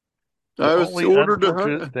 I only ordered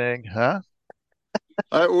unfortunate thing, huh?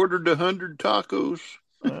 I ordered 100 tacos.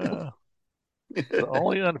 The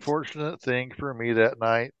only unfortunate thing for me that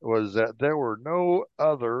night was that there were no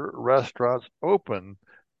other restaurants open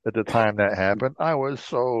at the time that happened. I was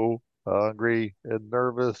so hungry and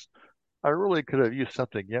nervous. I really could have used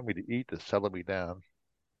something yummy to eat to settle me down.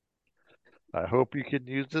 I hope you can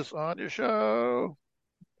use this on your show.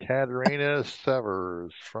 Katerina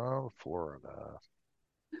Severs from Florida.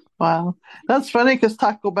 Wow. That's funny because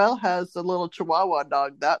Taco Bell has a little Chihuahua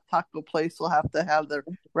dog. That taco place will have to have their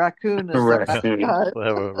raccoon as their mascot. We'll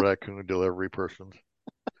have a raccoon delivery person.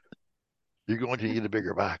 You're going to eat a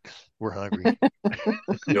bigger box. We're hungry.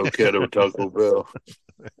 Yo quiero Taco Bell.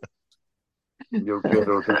 Yo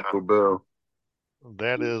quiero Taco Bell.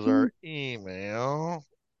 That is our email.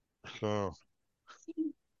 So,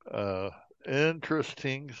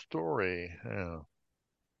 interesting story. Yeah.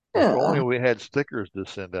 If only we had stickers to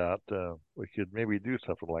send out, we could maybe do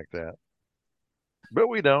something like that. But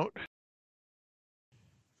we don't.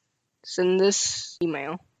 Send this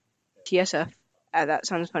email,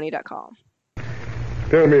 tsf@thatsoundsfunny.com.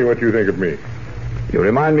 Tell me what you think of me. You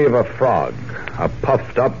remind me of a frog. A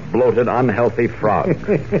puffed up, bloated, unhealthy frog.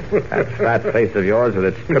 That fat face of yours with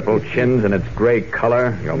its triple chins and its gray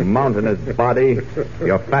color, your mountainous body,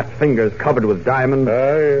 your fat fingers covered with diamonds.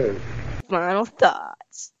 Yes. Final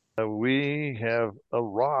thoughts. We have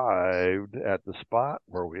arrived at the spot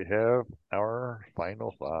where we have our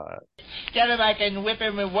final thought. Tell him I can whip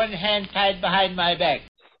him with one hand tied behind my back.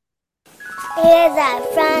 Here's our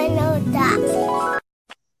final thought.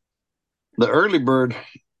 The early bird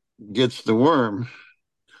gets the worm,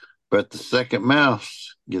 but the second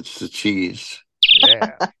mouse gets the cheese.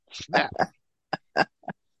 Yeah. Snap.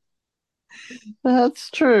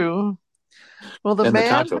 That's true. Well, the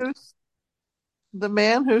And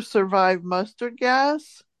man who survived mustard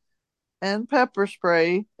gas and pepper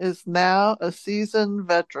spray is now a seasoned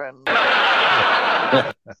veteran.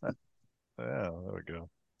 Yeah, there we go.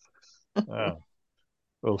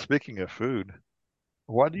 Well, speaking of food,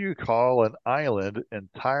 what do you call an island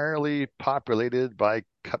entirely populated by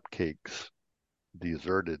cupcakes?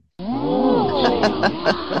 Deserted.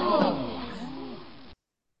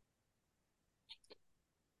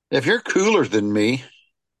 If you're cooler than me,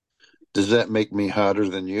 does that make me hotter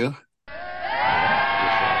than you?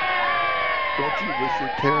 Don't you wish your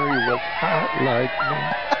Terry was hot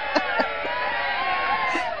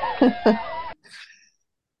like me?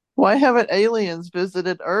 Why haven't aliens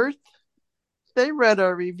visited Earth? They read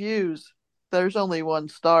our reviews. There's only 1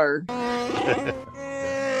 star.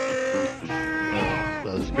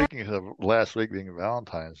 Speaking of last week being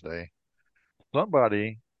Valentine's Day,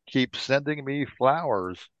 somebody keeps sending me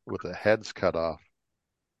flowers with the heads cut off.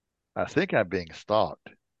 I think I'm being stalked.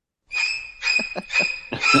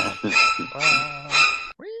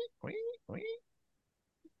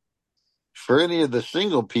 For any of the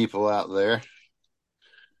single people out there,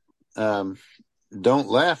 don't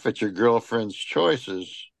laugh at your girlfriend's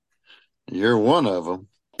choices. You're one of them.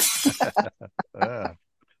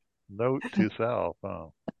 Note to self.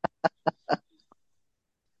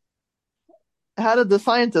 How did the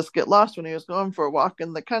scientist get lost when he was going for a walk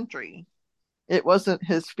in the country? It wasn't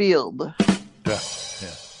his field. Yeah.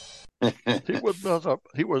 He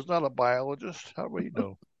was not a biologist. How would he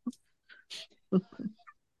know?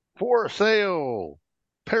 For sale.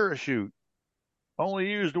 Parachute. Only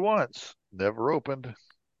used once. Never opened.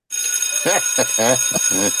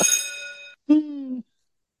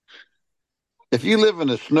 If you live in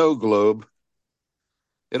a snow globe,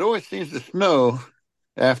 it always seems to snow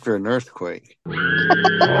after an earthquake. That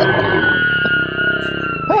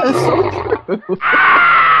is so true.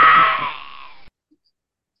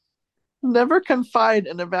 Never confide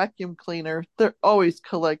in a vacuum cleaner. They're always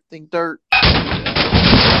collecting dirt.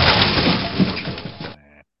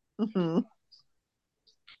 Mm-hmm.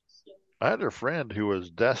 I had a friend who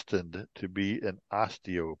was destined to be an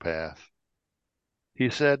osteopath.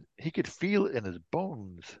 He said he could feel it in his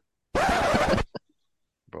bones.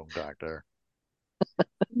 Bone doctor.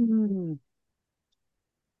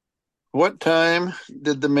 What time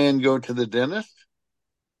did the man go to the dentist?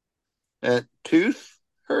 At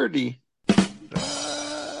 2:30.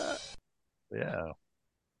 Yeah.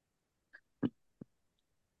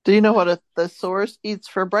 Do you know what a thesaurus eats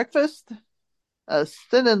for breakfast? A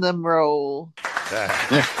synonym roll.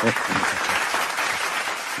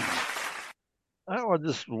 I was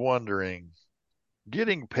just wondering,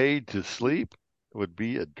 getting paid to sleep would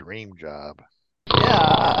be a dream job.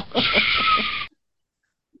 Yeah.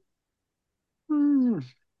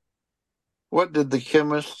 What did the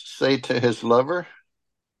chemist say to his lover?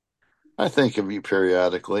 I think of you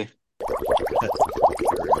periodically.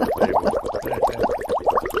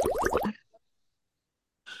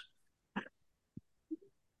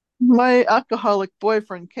 My alcoholic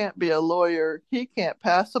boyfriend can't be a lawyer. He can't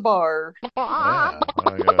pass a bar. Yeah.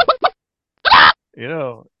 You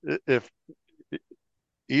know, if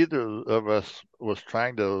either of us was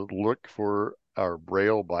trying to look for our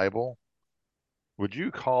Braille Bible, would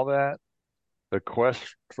you call that a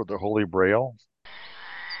quest for the Holy Braille?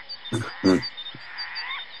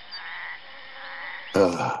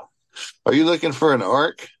 Are you looking for an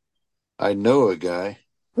ark? I know a guy.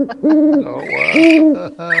 Oh, wow.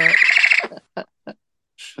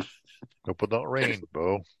 Hope it don't rain,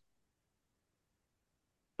 Bo.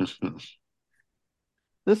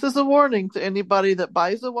 This is a warning to anybody that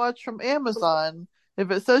buys a watch from Amazon. If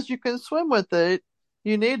it says you can swim with it,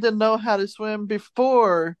 you need to know how to swim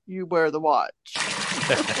before you wear the watch.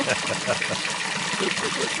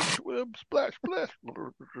 Swim, splash, splash.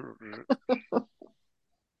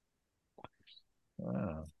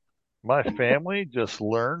 My family just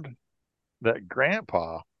learned that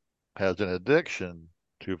Grandpa has an addiction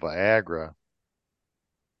to Viagra.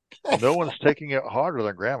 No one's taking it harder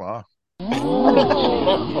than Grandma.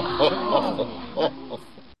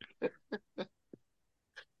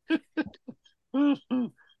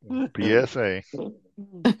 PSA.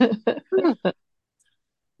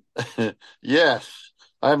 Yes,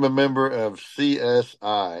 I'm a member of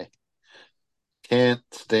CSI. Can't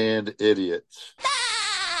stand idiots.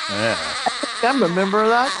 Yeah. I'm a member of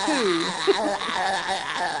that too.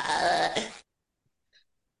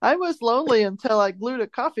 I was lonely until I glued a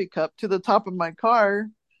coffee cup to the top of my car.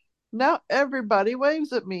 Now everybody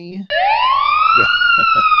waves at me.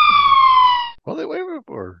 What are they waving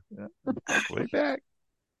for? Way back.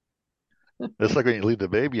 It's like when you leave the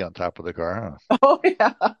baby on top of the car, huh? Oh,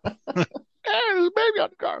 yeah. Hey, there's a baby on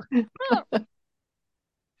the car.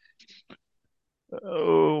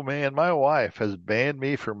 Oh, man, my wife has banned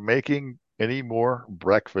me from making any more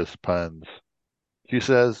breakfast puns. She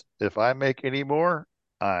says, if I make any more,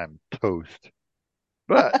 I'm toast.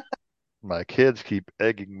 But my kids keep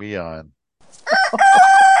egging me on.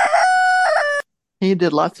 He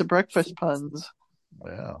did lots of breakfast puns.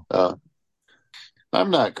 Yeah.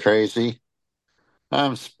 I'm not crazy.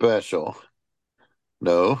 I'm special.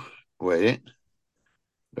 No, wait.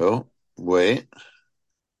 No, wait.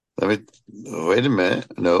 Wait a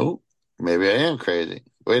minute. No, maybe I am crazy.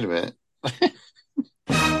 Wait a minute. I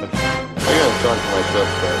gotta talk to myself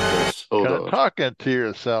about this. Hold on. Talking to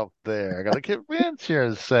yourself there. I gotta convince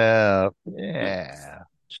yourself. Yeah.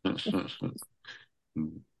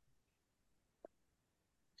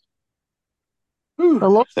 A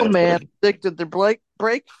local man addicted to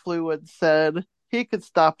brake fluid said he could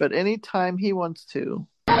stop at any time he wants to.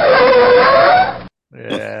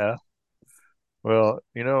 Yeah. Well,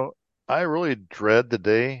 you know, I really dread the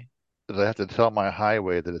day that I have to tell my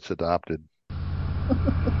highway that it's adopted.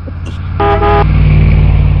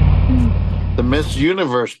 The Miss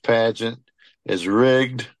Universe pageant is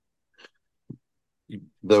rigged.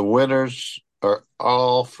 The winners are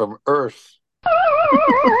all from Earth.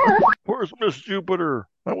 Where's Miss Jupiter?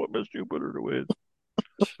 I want Miss Jupiter to win.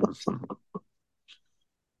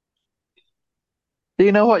 Do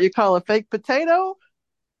you know what you call a fake potato?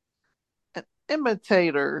 An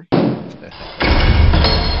imitator.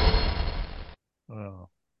 Oh.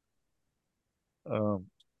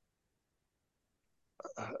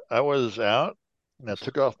 I was out and I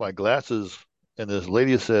took off my glasses, and this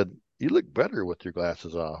lady said, "You look better with your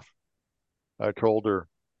glasses off." I told her,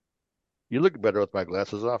 "You look better with my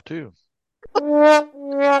glasses off too."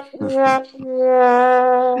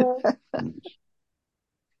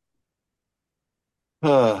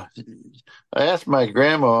 I asked my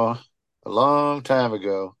grandma a long time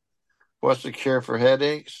ago, what's the cure for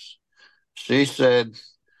headaches? She said,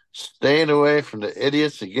 staying away from the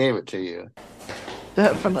idiots that gave it to you.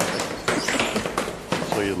 Definitely.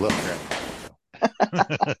 So you love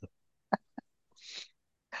grandma.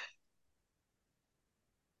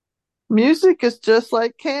 Music is just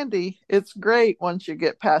like candy. It's great once you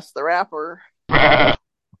get past the wrapper.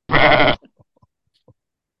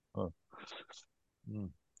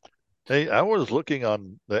 Hey, I was looking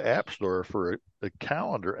on the App Store for a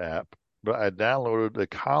calendar app, but I downloaded the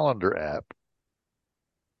Colander app,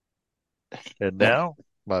 and now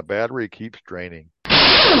my battery keeps draining.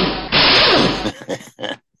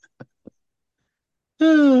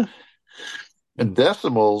 And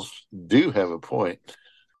decimals do have a point.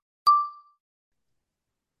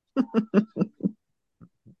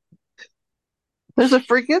 There's a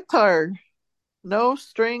free guitar. No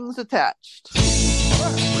strings attached. Is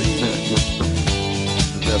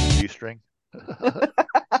that a G-string?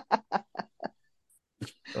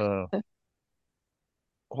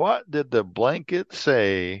 What did the blanket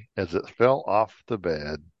say as it fell off the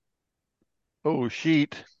bed? Oh,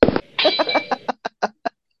 sheet.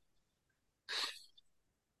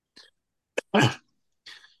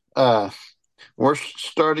 We're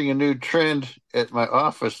starting a new trend at my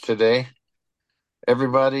office today.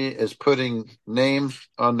 Everybody is putting names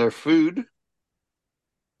on their food.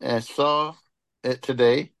 And I saw it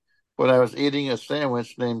today when I was eating a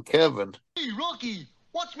sandwich named Kevin. Hey, Rocky,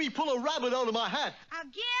 watch me pull a rabbit out of my hat.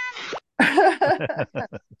 Again?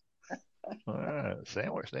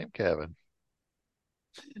 Sandwich named Kevin.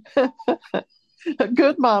 A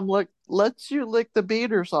good mom lets you lick the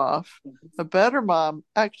beaters off. A better mom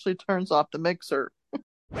actually turns off the mixer.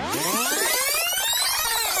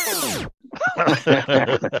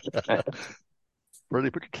 Really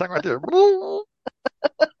put your tongue right there.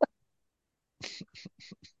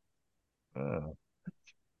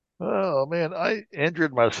 Oh man, I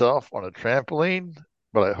injured myself on a trampoline,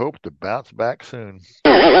 but I hope to bounce back soon.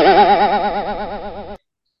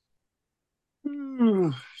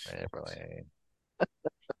 Trampoline.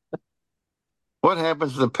 What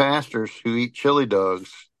happens to pastors who eat chili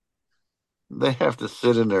dogs? They have to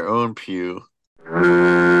sit in their own pew.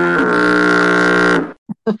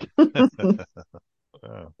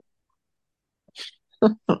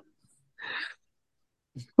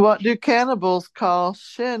 What do cannibals call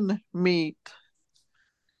shin meat?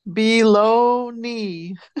 Below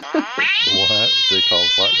knee. What? They call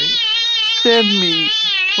what meat? Shin meat.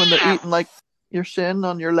 When they're eating like your shin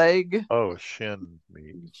on your leg. Oh, shin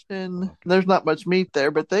meat. Shin. Okay. There's not much meat there,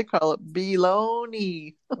 but they call it below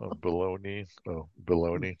knee. Oh, bologna. Oh,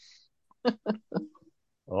 bologna.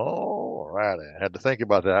 All right. I had to think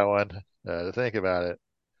about that one. I had to think about it.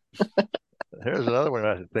 Here's another one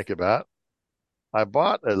I had to think about. I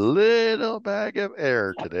bought a little bag of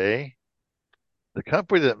air today. The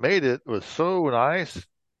company that made it was so nice,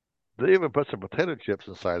 they even put some potato chips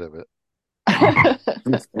inside of it.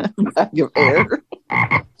 Bag of air.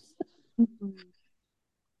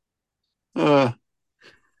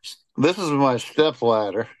 This is my step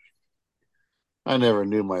ladder. I never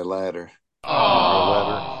knew my ladder.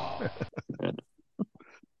 Oh. Real ladder.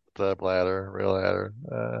 Step ladder, real ladder.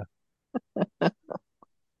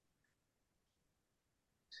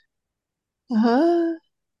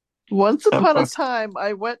 Once upon a time,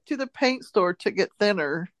 I went to the paint store to get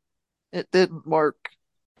thinner. It didn't work.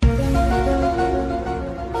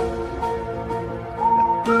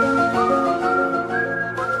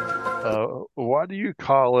 What do you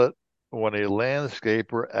call it when a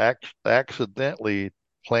landscaper accidentally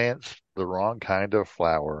plants the wrong kind of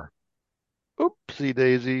flower? Oopsie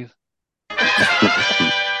daisies.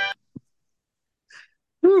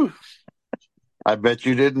 I bet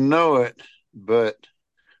you didn't know it, but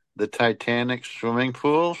the Titanic swimming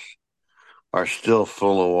pools are still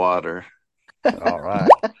full of water. All right.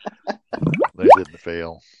 They didn't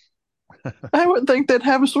fail. I would think they'd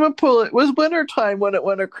have a swimming pool. It was wintertime when it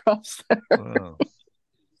went across there. Oh.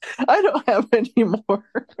 I don't have any more.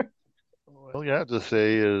 Well, all you have to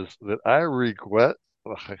say is that I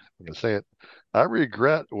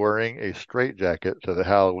regret wearing a straitjacket to the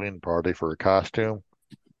Halloween party for a costume.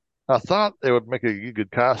 I thought it would make a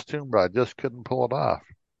good costume, but I just couldn't pull it off.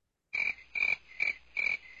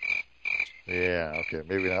 Yeah, okay,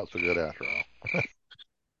 maybe not so good after all.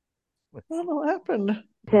 What happened?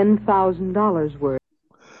 $10,000 worth.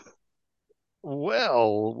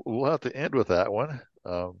 Well, we'll have to end with that one.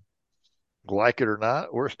 Like it or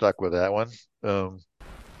not, we're stuck with that one.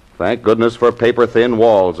 Thank goodness for paper-thin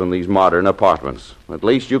walls in these modern apartments. At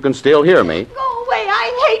least you can still hear me. Go away,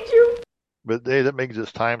 I hate you. But Dave, that means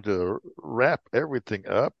it's time to wrap everything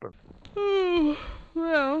up.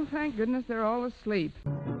 Well, thank goodness they're all asleep.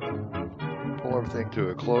 Pull everything to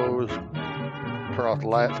a close. Turn off the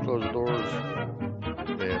lights, close the doors,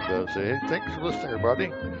 and say, hey, thanks for listening,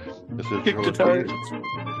 everybody. This is Kick the tires.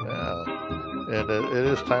 And it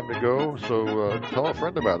is time to go, so tell a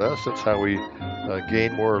friend about us. That's how we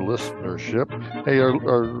gain more listenership. Hey, our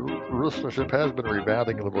listenership has been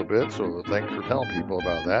rebounding a little bit, so thanks for telling people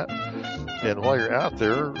about that. And while you're out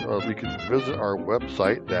there, you can visit our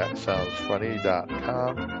website,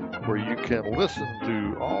 thatsoundsfunny.com, where you can listen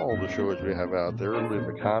to all the shows we have out there. Leave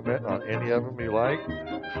a comment on any of them you like.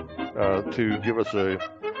 To give us an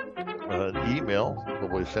email,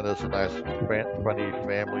 probably send us a nice, funny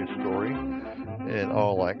family story and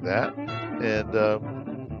all like that. And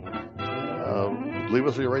leave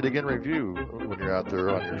us a Rate Again review when you're out there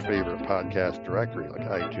on your favorite podcast directory, like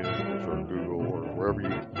iTunes or Google or wherever you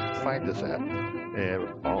find us at. And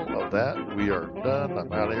with all of that, we are done.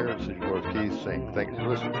 I'm out of here. This is yours, Keith, saying thanks for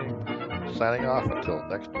listening. Signing off until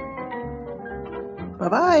next week.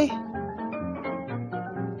 Bye-bye.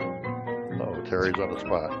 Oh, Terry's on the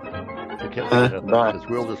spot. I can't say nothing. His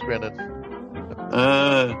wheels are spinning.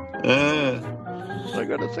 I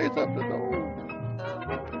gotta say something, though.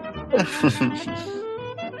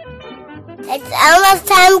 It's almost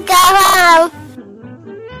time to go home.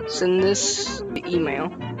 Send this email,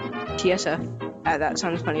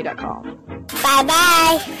 tsf@thatsoundsfunny.com.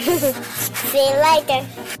 Bye-bye. See you later.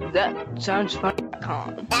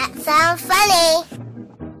 Thatsoundsfunny.com. That sounds funny.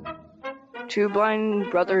 Two blind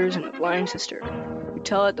brothers and a blind sister. We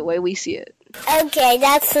tell it the way we see it. Okay,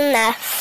 that's enough.